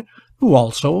comrade, who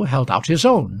also held out his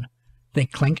own. They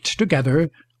clinked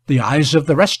together, the eyes of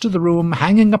the rest of the room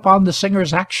hanging upon the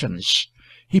singer's actions.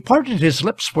 He parted his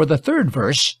lips for the third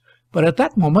verse, but at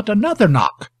that moment another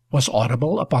knock was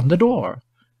audible upon the door.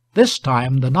 This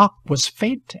time the knock was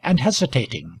faint and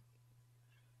hesitating.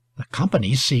 The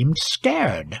company seemed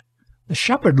scared. The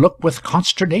shepherd looked with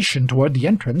consternation toward the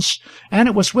entrance, and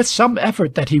it was with some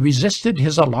effort that he resisted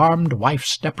his alarmed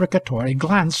wife's deprecatory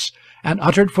glance, and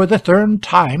uttered for the third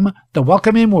time the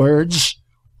welcoming words,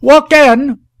 "Walk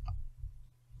in."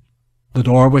 The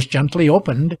door was gently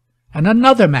opened, and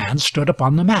another man stood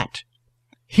upon the mat.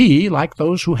 He, like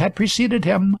those who had preceded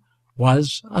him,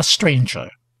 was a stranger.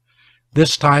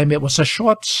 This time it was a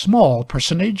short, small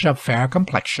personage of fair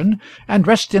complexion, and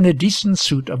dressed in a decent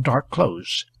suit of dark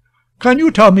clothes. "Can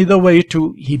you tell me the way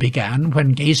to—" he began,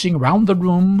 when, gazing round the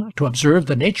room to observe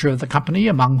the nature of the company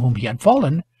among whom he had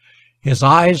fallen, his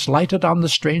eyes lighted on the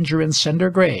stranger in cinder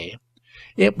gray.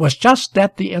 It was just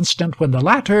at the instant when the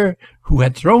latter, who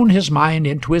had thrown his mind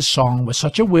into his song with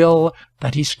such a will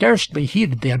that he scarcely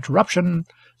heeded the interruption,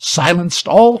 silenced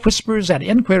all whispers and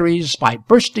inquiries by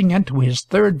bursting into his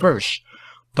third verse.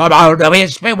 "Tomorrow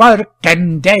is my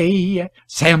working day,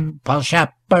 simple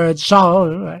shepherds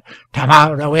all.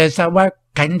 Tomorrow is a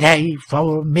working day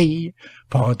for me,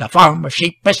 for the farmer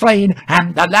sheep is slain,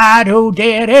 and the lad who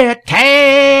did it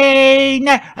ta'en,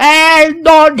 and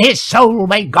on his soul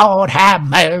may God have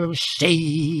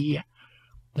mercy."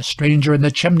 The stranger in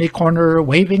the chimney corner,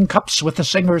 waving cups with the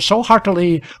singer so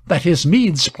heartily that his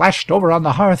mead splashed over on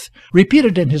the hearth,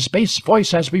 repeated in his bass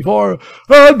voice as before,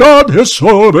 "And on his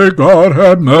soul may God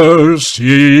have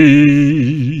mercy."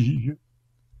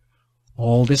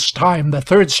 All this time the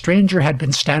third stranger had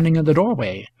been standing in the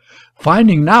doorway.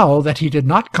 Finding now that he did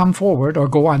not come forward or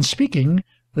go on speaking,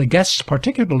 the guests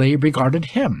particularly regarded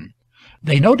him.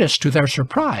 They noticed to their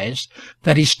surprise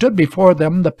that he stood before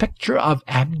them the picture of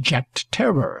abject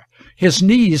terror, his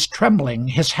knees trembling,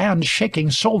 his hands shaking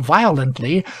so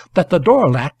violently that the door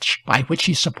latch by which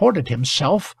he supported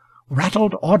himself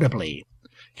rattled audibly.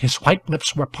 His white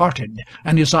lips were parted,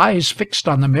 and his eyes fixed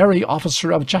on the merry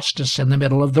officer of justice in the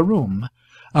middle of the room.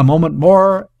 A moment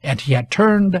more, and he had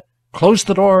turned, closed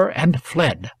the door, and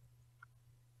fled.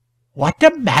 "What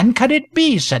a man can it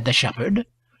be?" said the shepherd.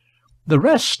 The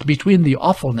rest, between the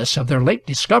awfulness of their late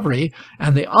discovery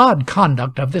and the odd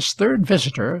conduct of this third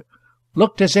visitor,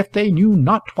 looked as if they knew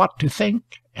not what to think,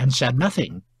 and said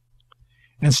nothing.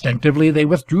 Instinctively they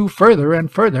withdrew further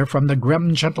and further from the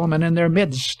grim gentleman in their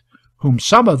midst, whom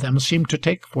some of them seemed to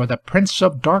take for the Prince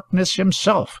of Darkness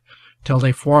himself, till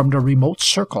they formed a remote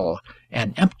circle,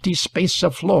 an empty space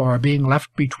of floor being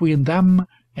left between them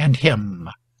and him.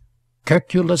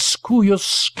 Circulus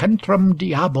cuius centrum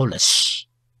diabolis.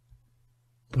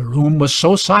 The room was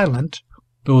so silent,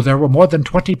 though there were more than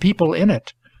 20 people in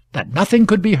it, that nothing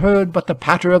could be heard but the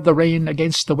patter of the rain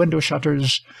against the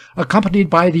window-shutters, accompanied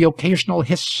by the occasional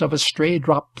hiss of a stray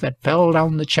drop that fell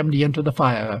down the chimney into the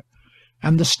fire,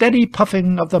 and the steady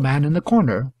puffing of the man in the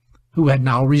corner, who had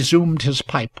now resumed his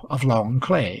pipe of long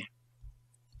clay.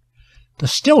 The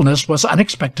stillness was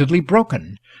unexpectedly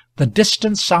broken. The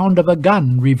distant sound of a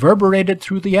gun reverberated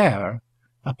through the air,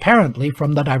 apparently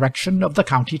from the direction of the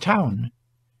county town.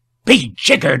 "Be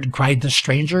jiggered!" cried the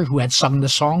stranger who had sung the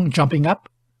song, jumping up.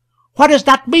 "What does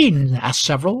that mean?" asked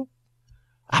several.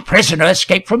 "A prisoner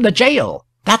escaped from the jail.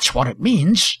 That's what it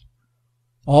means."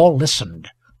 All listened.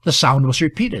 The sound was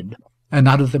repeated, and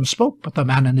none of them spoke but the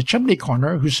man in the chimney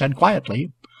corner, who said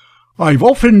quietly, "I've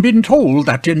often been told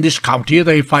that in this county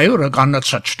they fire a gun at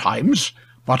such times,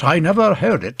 but I never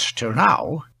heard it till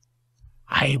now."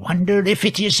 "I wonder if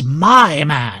it is my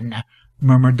man,"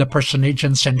 murmured the personage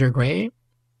in cinder gray.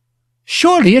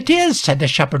 "Surely it is," said the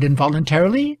shepherd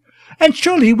involuntarily, "and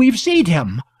surely we've seen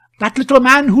him. That little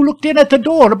man who looked in at the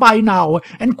door by now,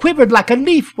 and quivered like a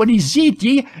leaf when he seed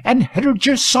ye and heard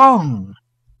your song."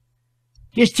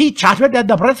 "His teeth chattered and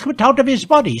the breath went out of his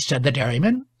body," said the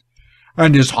dairyman.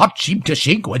 "And his heart seemed to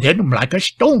sink within him like a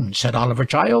stone," said Oliver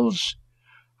Giles.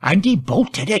 "And he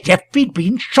bolted as if he'd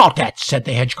been shot at," said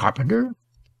the hedge carpenter.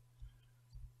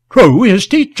 "True, his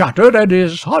teeth chattered, and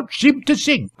his heart seemed to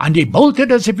sink, and he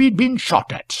bolted as if he'd been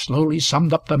shot at," slowly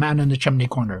summed up the man in the chimney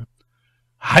corner.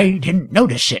 "I didn't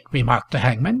notice it," remarked the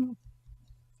hangman.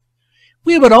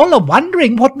 "We were all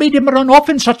a-wondering what made him run off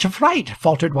in such a fright,"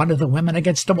 faltered one of the women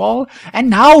against the wall, "and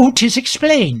now 'tis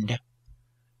explained."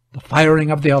 The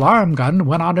firing of the alarm gun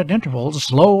went on at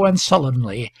intervals, low and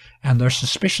sullenly, and their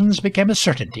suspicions became a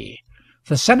certainty.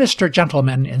 The sinister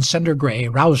gentleman in cinder gray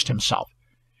roused himself.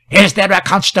 "Is there a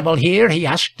constable here?" he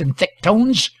asked in thick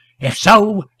tones. "If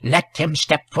so, let him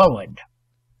step forward."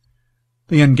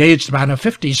 The engaged man of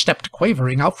 50 stepped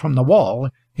quavering out from the wall,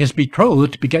 his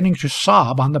betrothed beginning to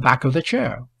sob on the back of the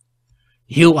chair.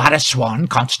 "You are a sworn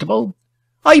constable?"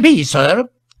 "I be, sir."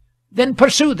 "Then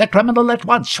pursue the criminal at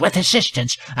once, with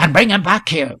assistance, and bring him back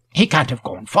here. He can't have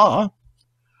gone far."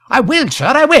 "I will, sir,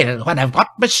 I will, when I've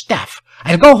got my staff.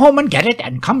 I'll go home and get it,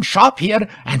 and come sharp here,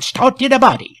 and start in a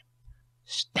body."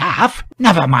 "Staff?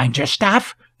 Never mind your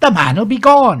staff. The man'll be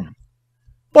gone."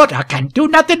 "But I can't do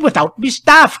nothing without me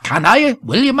staff, can I,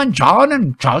 William and John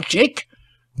and Charles Jake?"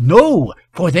 "No,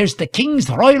 for there's the King's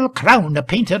royal crown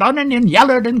a-painted on it in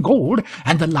yaller and gold,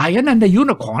 and the lion and the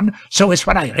unicorn, so as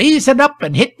when I raise it up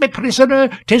and hit me prisoner,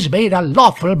 'tis made a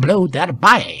lawful blow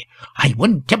thereby. I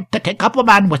wouldn't tempt to take up a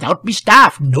man without me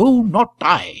staff, no, not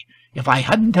I. If I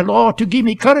hadn't the law to gie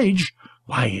me courage,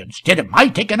 why, instead of my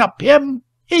taking up him,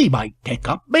 he might take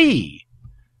up me."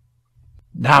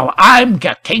 "Now I'm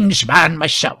the King's man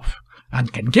myself,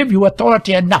 and can give you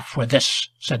authority enough for this,"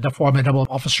 said the formidable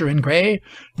officer in grey.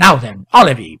 "Now then, all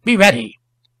of ye, be ready.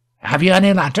 Have you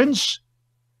any lanterns?"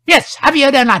 "Yes, have you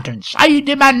any lanterns? I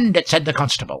demand it," said the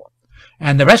constable.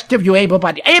 and the rest of you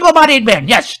able-bodied men,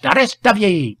 yes, the rest of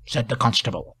ye," said the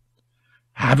constable.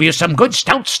 "Have you some good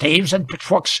stout staves and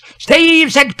pitchforks,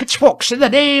 in the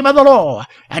name of the law,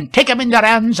 and take 'em in your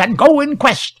hands, and go in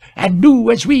quest, and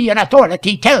do as we in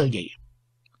authority tell ye."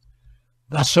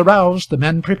 Thus aroused, the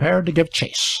men prepared to give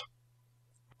chase.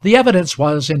 The evidence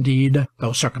was, indeed,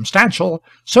 though circumstantial,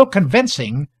 so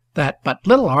convincing that but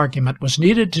little argument was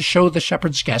needed to show the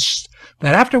shepherd's guests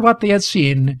that after what they had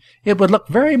seen it would look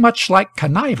very much like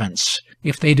connivance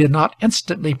if they did not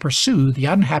instantly pursue the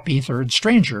unhappy third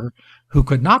stranger, who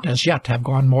could not as yet have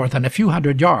gone more than a few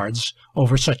hundred yards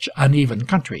over such uneven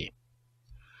country.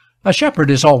 A shepherd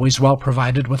is always well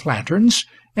provided with lanterns,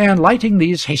 and lighting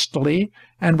these hastily,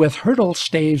 and with hurdle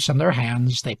staves in their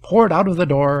hands, they poured out of the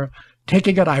door,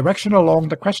 taking a direction along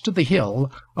the crest of the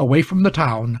hill, away from the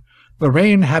town, the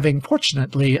rain having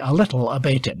fortunately a little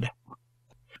abated.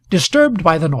 Disturbed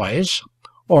by the noise,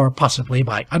 or possibly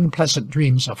by unpleasant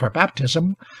dreams of her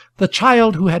baptism, the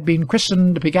child who had been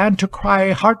christened began to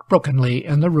cry heartbrokenly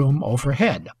in the room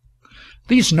overhead.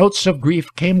 These notes of grief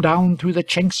came down through the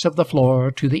chinks of the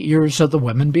floor to the ears of the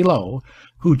women below,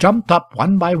 who jumped up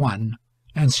one by one,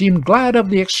 and seemed glad of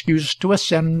the excuse to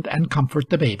ascend and comfort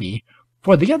the baby,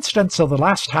 for the incidents of the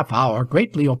last half-hour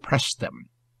greatly oppressed them.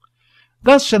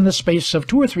 Thus, in the space of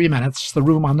 2 or 3 minutes, the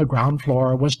room on the ground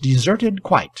floor was deserted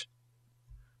quite.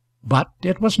 But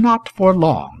it was not for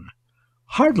long.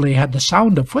 Hardly had the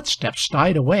sound of footsteps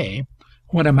died away,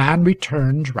 when a man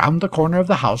returned round the corner of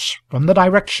the house from the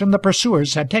direction the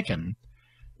pursuers had taken.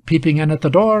 Peeping in at the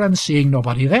door and seeing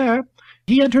nobody there,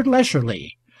 he entered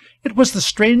leisurely. It was the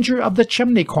stranger of the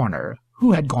chimney-corner,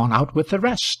 who had gone out with the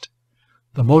rest.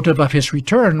 The motive of his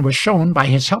return was shown by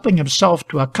his helping himself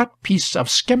to a cut piece of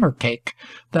skimmer cake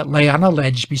that lay on a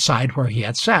ledge beside where he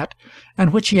had sat,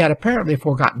 and which he had apparently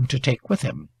forgotten to take with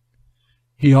him.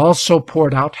 He also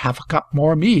poured out half a cup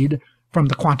more mead from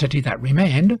the quantity that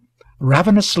remained,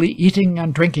 ravenously eating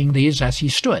and drinking these as he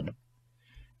stood.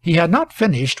 He had not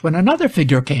finished when another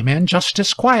figure came in just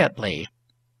as quietly,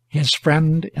 his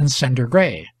friend in cinder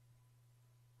gray.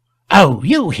 "Oh,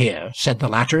 you here," said the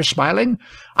latter, smiling.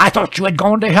 "I thought you had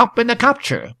gone to help in the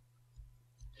capture."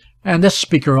 And this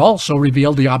speaker also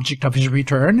revealed the object of his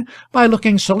return by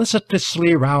looking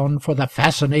solicitously round for the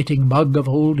fascinating mug of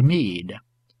old mead.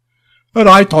 "And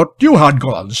I thought you had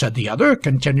gone," said the other,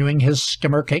 continuing his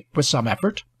skimmer cake with some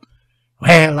effort.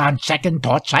 "Well, on second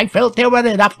thoughts, I felt there were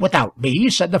enough without me,"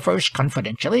 said the first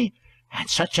confidentially, "and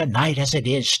such a night as it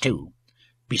is, too.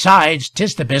 Besides,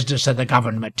 'tis the business of the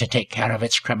government to take care of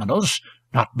its criminals,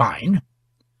 not mine."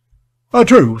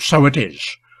 True, so it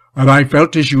is, and I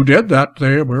felt as you did that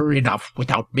there were enough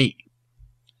without me."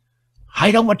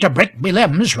 "I don't want to break me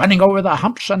limbs running over the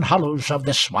humps and hollows of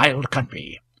this wild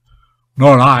country."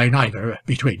 "Nor I neither,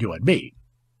 between you and me."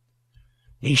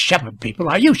 "These shepherd people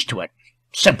are used to it.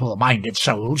 Simple-minded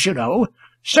souls, you know,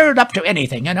 stirred up to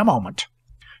anything in a moment.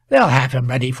 They'll have him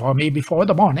ready for me before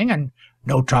the morning, and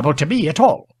no trouble to me at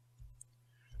all."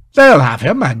 "They'll have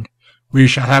him, and we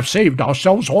shall have saved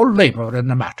ourselves all labour in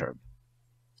the matter."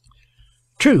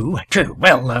 True.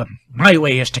 Well, my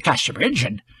way is to Casterbridge,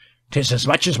 and 'tis as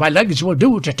much as my legs will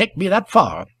do to take me that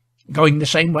far. Going the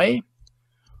same way?"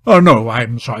 No,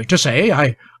 I'm sorry to say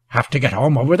I have to get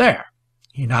home over there."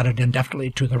 He nodded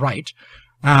indefinitely to the right,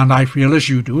 "and I feel as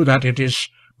you do that it is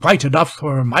quite enough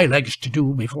for my legs to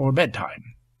do before bedtime."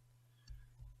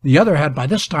 The other had by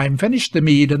this time finished the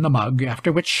mead in the mug,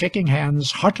 after which, shaking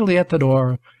hands heartily at the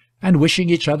door, and wishing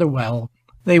each other well,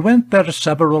 they went their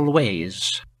several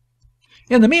ways.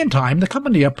 In the meantime the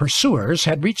company of pursuers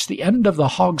had reached the end of the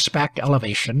Hog's Back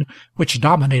elevation which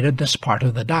dominated this part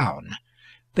of the down.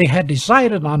 They had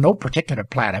decided on no particular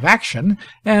plan of action,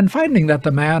 and finding that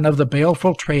the man of the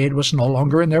baleful trade was no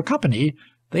longer in their company,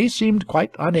 they seemed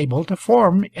quite unable to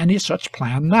form any such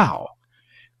plan now.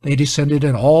 They descended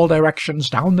in all directions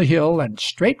down the hill, and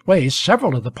straightway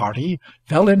several of the party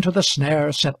fell into the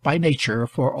snare set by nature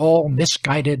for all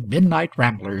misguided midnight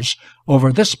ramblers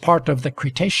over this part of the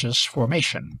Cretaceous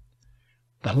formation.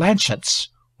 The lancets,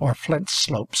 or flint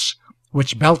slopes,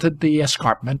 which belted the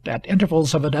escarpment at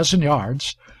intervals of a dozen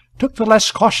yards, took the less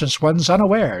cautious ones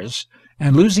unawares,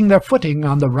 and losing their footing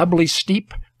on the rubbly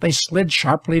steep, they slid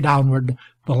sharply downward,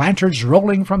 the lanterns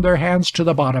rolling from their hands to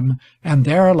the bottom, and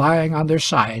there lying on their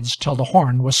sides till the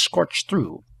horn was scorched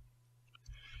through.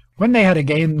 When they had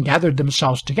again gathered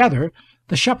themselves together,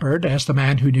 the shepherd, as the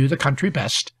man who knew the country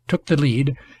best, took the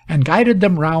lead, and guided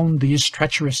them round these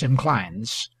treacherous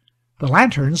inclines. The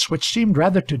lanterns, which seemed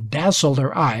rather to dazzle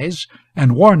their eyes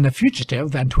and warn the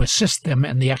fugitive than to assist them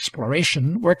in the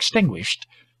exploration, were extinguished,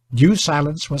 Due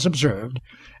silence was observed,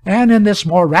 and in this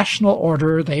more rational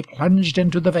order they plunged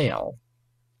into the vale.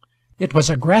 It was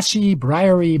a grassy,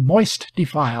 briery, moist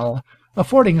defile,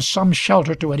 affording some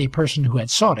shelter to any person who had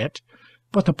sought it,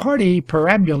 but the party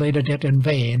perambulated it in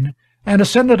vain, and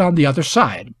ascended on the other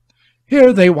side.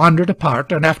 Here they wandered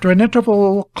apart, and after an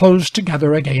interval closed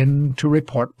together again to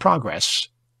report progress.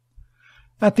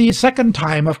 At the second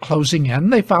time of closing in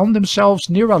they found themselves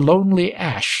near a lonely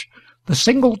ash, the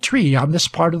single tree on this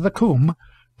part of the coombe,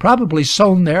 probably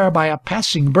sown there by a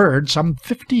passing bird some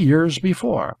 50 years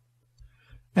before.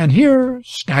 And here,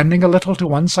 standing a little to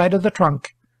one side of the trunk,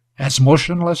 as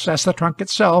motionless as the trunk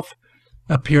itself,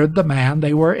 appeared the man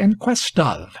they were in quest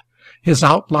of, his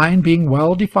outline being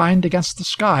well defined against the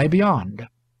sky beyond.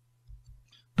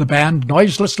 The band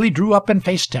noiselessly drew up and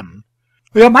faced him.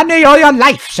 "Your money or your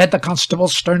life," said the constable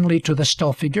sternly to the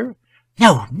still figure.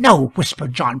 "No, no,"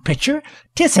 whispered John Pitcher.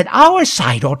 "'Tisn't our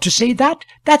side ought to say that.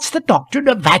 That's the doctrine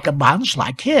of vagabonds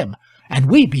like him, and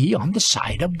we be on the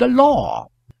side of the law."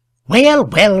 "Well,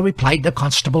 well," replied the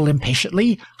constable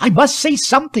impatiently, "I must say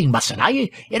something, mustn't I?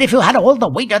 And if you had all the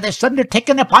weight of this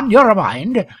undertaking upon your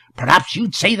mind, perhaps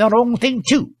you'd say the wrong thing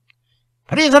too.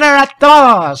 Prisoner at the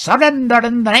bar, surrender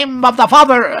in the name of the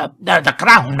Father, the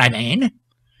Crown, I mean."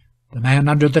 The man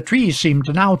under the tree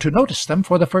seemed now to notice them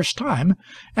for the first time,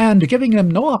 and giving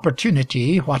them no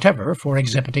opportunity whatever for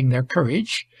exhibiting their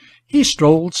courage, he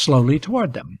strolled slowly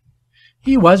toward them.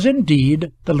 He was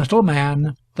indeed the little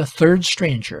man, the third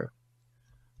stranger.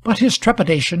 But his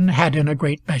trepidation had in a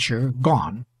great measure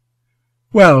gone.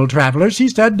 "Well, travellers," he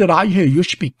said, "did I hear you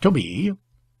speak to me?"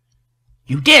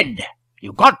 "You did.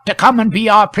 You got to come and be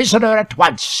our prisoner at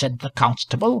once," said the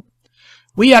constable.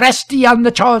 "We arrest ye on the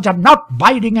charge of not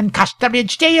biding in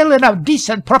Casterbridge jail in a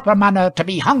decent proper manner to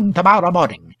be hung to-morrow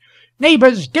morning.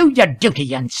 Neighbours, do your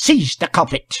duty and seize the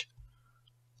culprit."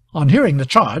 On hearing the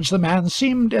charge the man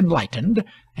seemed enlightened,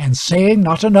 and saying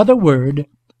not another word,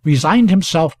 resigned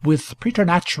himself with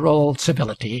preternatural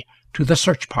civility to the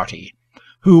search party,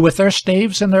 who with their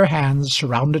staves in their hands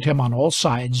surrounded him on all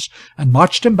sides, and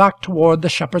marched him back toward the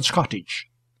shepherd's cottage.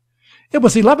 It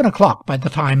was 11 o'clock by the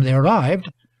time they arrived.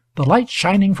 The light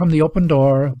shining from the open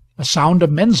door, a sound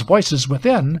of men's voices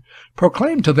within,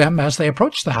 proclaimed to them as they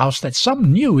approached the house that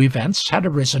some new events had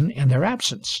arisen in their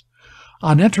absence.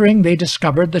 On entering they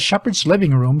discovered the shepherd's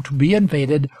living-room to be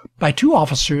invaded by 2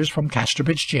 officers from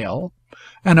Casterbridge jail,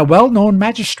 and a well-known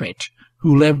magistrate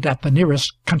who lived at the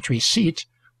nearest country seat,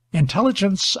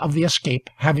 intelligence of the escape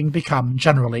having become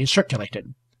generally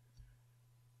circulated.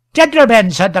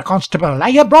 "Gentlemen," said the constable,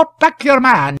 "I have brought back your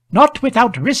man, not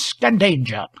without risk and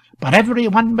danger, but every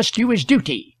one must do his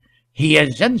duty. He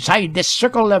is inside this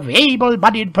circle of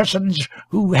able-bodied persons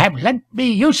who have lent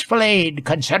me useful aid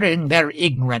considering their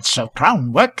ignorance of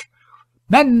crown work.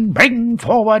 Men, bring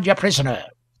forward your prisoner."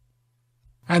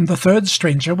 And the third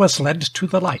stranger was led to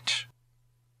the light.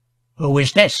 "Who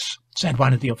is this?" said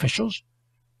one of the officials.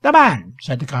 "The man,"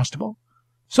 said the constable.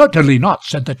 "Certainly not,"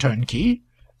 said the turnkey,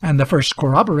 and the first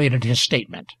corroborated his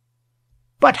statement.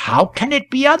 "But how can it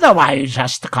be otherwise?"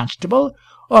 asked the constable.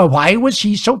 "Or why was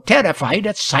he so terrified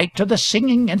at sight of the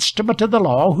singing instrument of the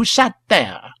law who sat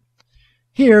there?"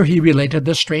 Here he related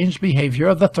the strange behaviour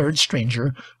of the third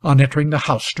stranger on entering the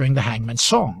house during the hangman's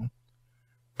song.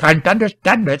 "Can't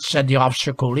understand it," said the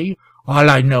officer coolly. "All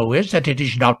I know is that it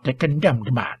is not the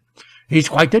condemned man. He's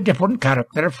quite a different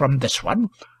character from this one,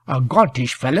 a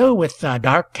gauntish fellow with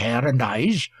dark hair and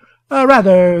eyes,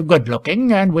 rather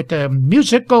good-looking, and with a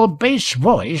musical bass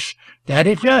voice that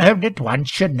if you heard it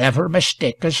once you'd never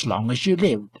mistake as long as you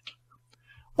lived."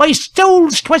 "Why,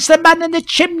 souls, 'twas the man in the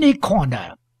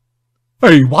chimney-corner."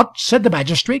 "Eh, what?" said the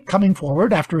magistrate, coming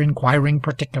forward after inquiring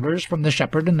particulars from the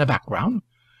shepherd in the background.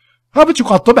 "Haven't you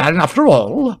got the man after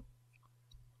all?"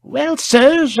 "Well,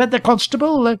 sir," said the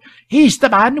constable, "he's the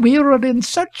man we were in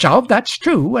search of, that's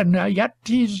true, and yet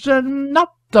he's not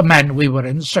the man we were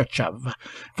in search of.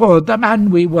 For the man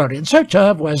we were in search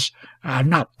of was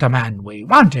not the man we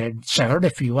wanted, sir,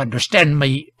 if you understand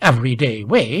my everyday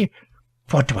way,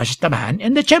 for 'twas the man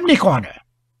in the chimney-corner."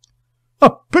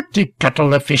 "A pretty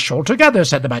kettle of fish altogether,"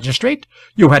 said the magistrate.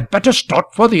 "You had better start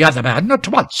for the other man at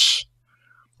once."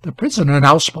 The prisoner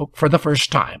now spoke for the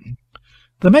first time.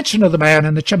 The mention of the man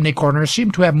in the chimney-corner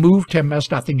seemed to have moved him as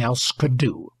nothing else could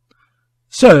do.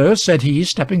 "Sir," said he,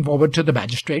 stepping forward to the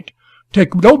magistrate,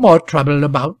 "take no more trouble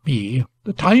about me.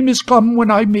 The time is come when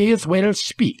I may as well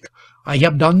speak. I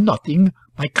have done nothing.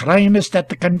 My crime is that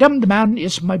the condemned man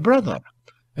is my brother.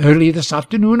 Early this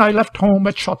afternoon I left home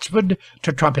at Shottsford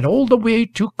to travel all the way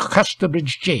to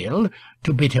Casterbridge jail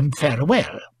to bid him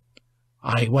farewell.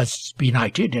 I was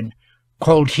benighted, and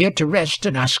called here to rest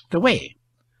and ask the way.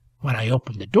 When I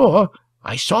opened the door,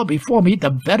 I saw before me the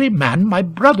very man, my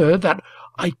brother, that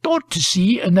I thought to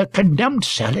see in the condemned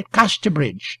cell at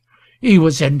Casterbridge. He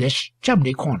was in this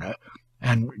chimney corner,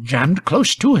 and jammed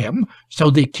close to him, so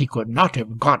that he could not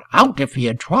have got out if he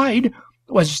had tried,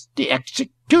 was the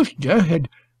executioner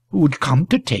who'd come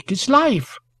to take his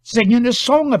life, singing a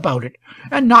song about it,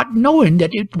 and not knowing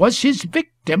that it was his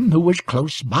victim who was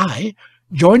close by,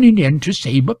 joining in to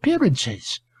save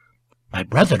appearances. My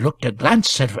brother looked a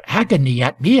glance of agony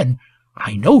at me, and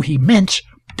I know he meant,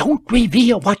 "Don't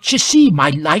reveal what you see,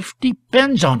 my life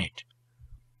depends on it."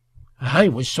 I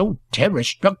was so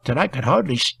terror-struck that I could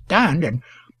hardly stand, and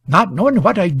not knowing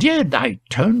what I did, I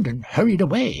turned and hurried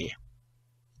away.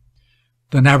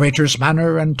 The narrator's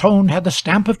manner and tone had the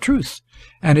stamp of truth,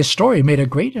 and his story made a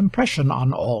great impression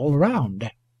on all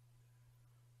around.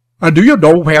 "And do you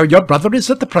know where your brother is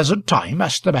at the present time?"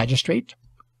 asked the magistrate.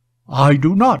 "I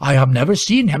do not. I have never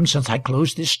seen him since I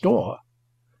closed this door."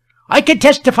 "I can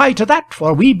testify to that,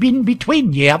 for we've been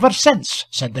between ye ever since,"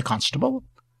 said the constable.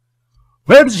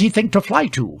 "Where does he think to fly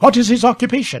to? What is his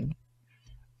occupation?"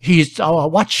 "He's a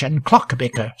watch and clock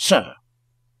maker, sir."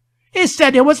 "He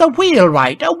said he was a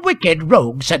wheelwright, a wicked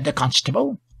rogue," said the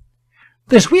constable.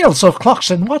 "There's wheels of clocks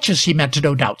and watches he meant,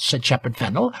 no doubt," said Shepherd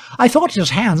Fennel. "I thought his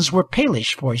hands were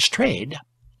palish for his trade."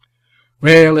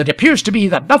 "Well, it appears to me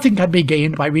that nothing can be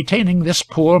gained by retaining this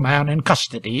poor man in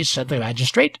custody," said the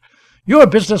magistrate. "Your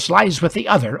business lies with the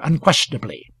other,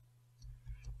 unquestionably."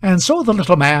 And so the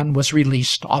little man was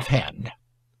released off-hand.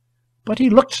 But he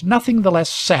looked nothing the less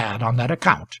sad on that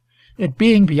account, it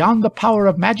being beyond the power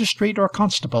of magistrate or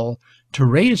constable to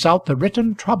raise out the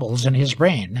written troubles in his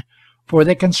brain, for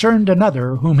they concerned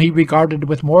another whom he regarded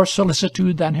with more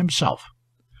solicitude than himself.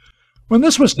 When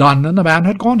this was done, and the man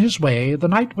had gone his way, the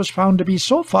night was found to be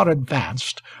so far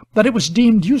advanced that it was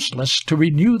deemed useless to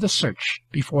renew the search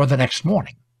before the next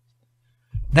morning.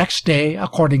 Next day,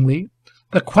 accordingly,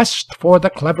 the quest for the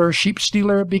clever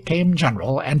sheep-stealer became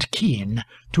general and keen,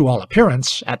 to all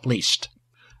appearance at least.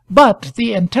 But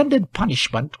the intended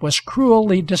punishment was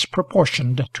cruelly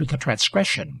disproportioned to the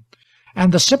transgression,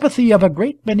 and the sympathy of a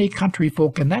great many country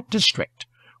folk in that district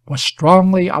was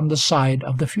strongly on the side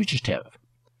of the fugitive.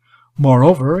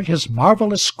 Moreover, his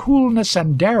marvellous coolness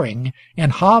and daring in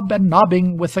hob and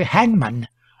nobbing with the hangman,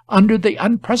 under the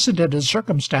unprecedented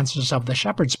circumstances of the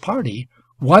shepherd's party,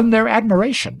 won their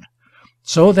admiration,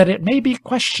 so that it may be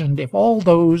questioned if all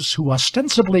those who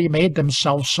ostensibly made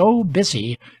themselves so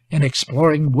busy in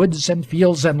exploring woods and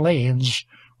fields and lanes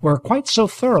were quite so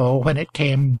thorough when it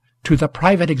came to the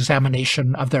private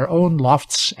examination of their own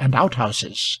lofts and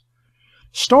outhouses.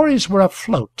 Stories were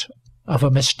afloat of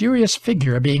a mysterious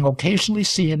figure being occasionally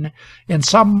seen in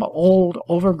some old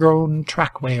overgrown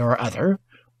trackway or other,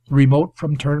 remote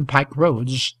from turnpike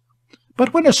roads,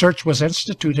 but when a search was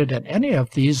instituted in any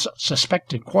of these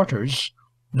suspected quarters,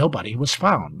 nobody was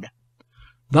found.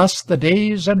 Thus the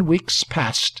days and weeks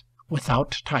passed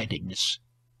without tidings.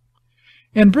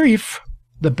 In brief,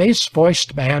 the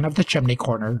bass-voiced man of the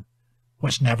chimney-corner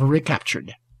was never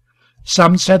recaptured.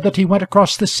 Some said that he went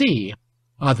across the sea,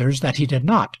 others that he did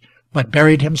not, but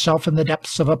buried himself in the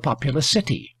depths of a populous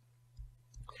city.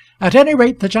 At any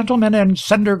rate, the gentleman in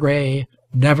cinder gray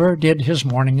never did his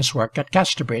morning's work at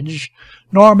Casterbridge,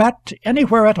 nor met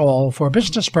anywhere at all for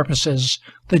business purposes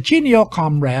the genial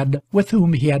comrade with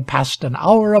whom he had passed an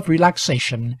hour of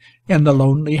relaxation in the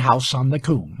lonely house on the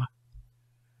coombe.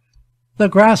 The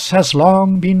grass has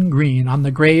long been green on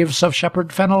the graves of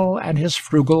Shepherd Fennel and his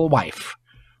frugal wife.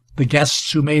 The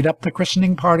guests who made up the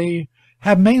christening party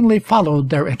have mainly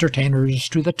followed their entertainers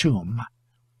to the tomb.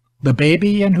 The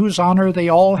baby in whose honour they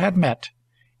all had met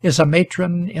is a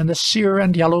matron in the sere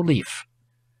and yellow leaf,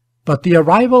 but the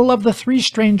arrival of the three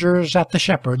strangers at the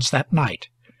shepherd's that night,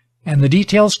 and the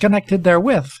details connected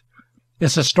therewith,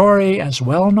 is a story as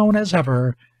well known as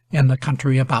ever in the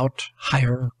country about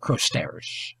Higher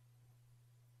Crowstairs.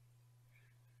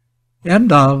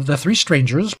 End of The Three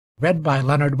Strangers, read by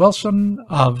Leonard Wilson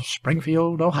of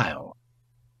Springfield, Ohio.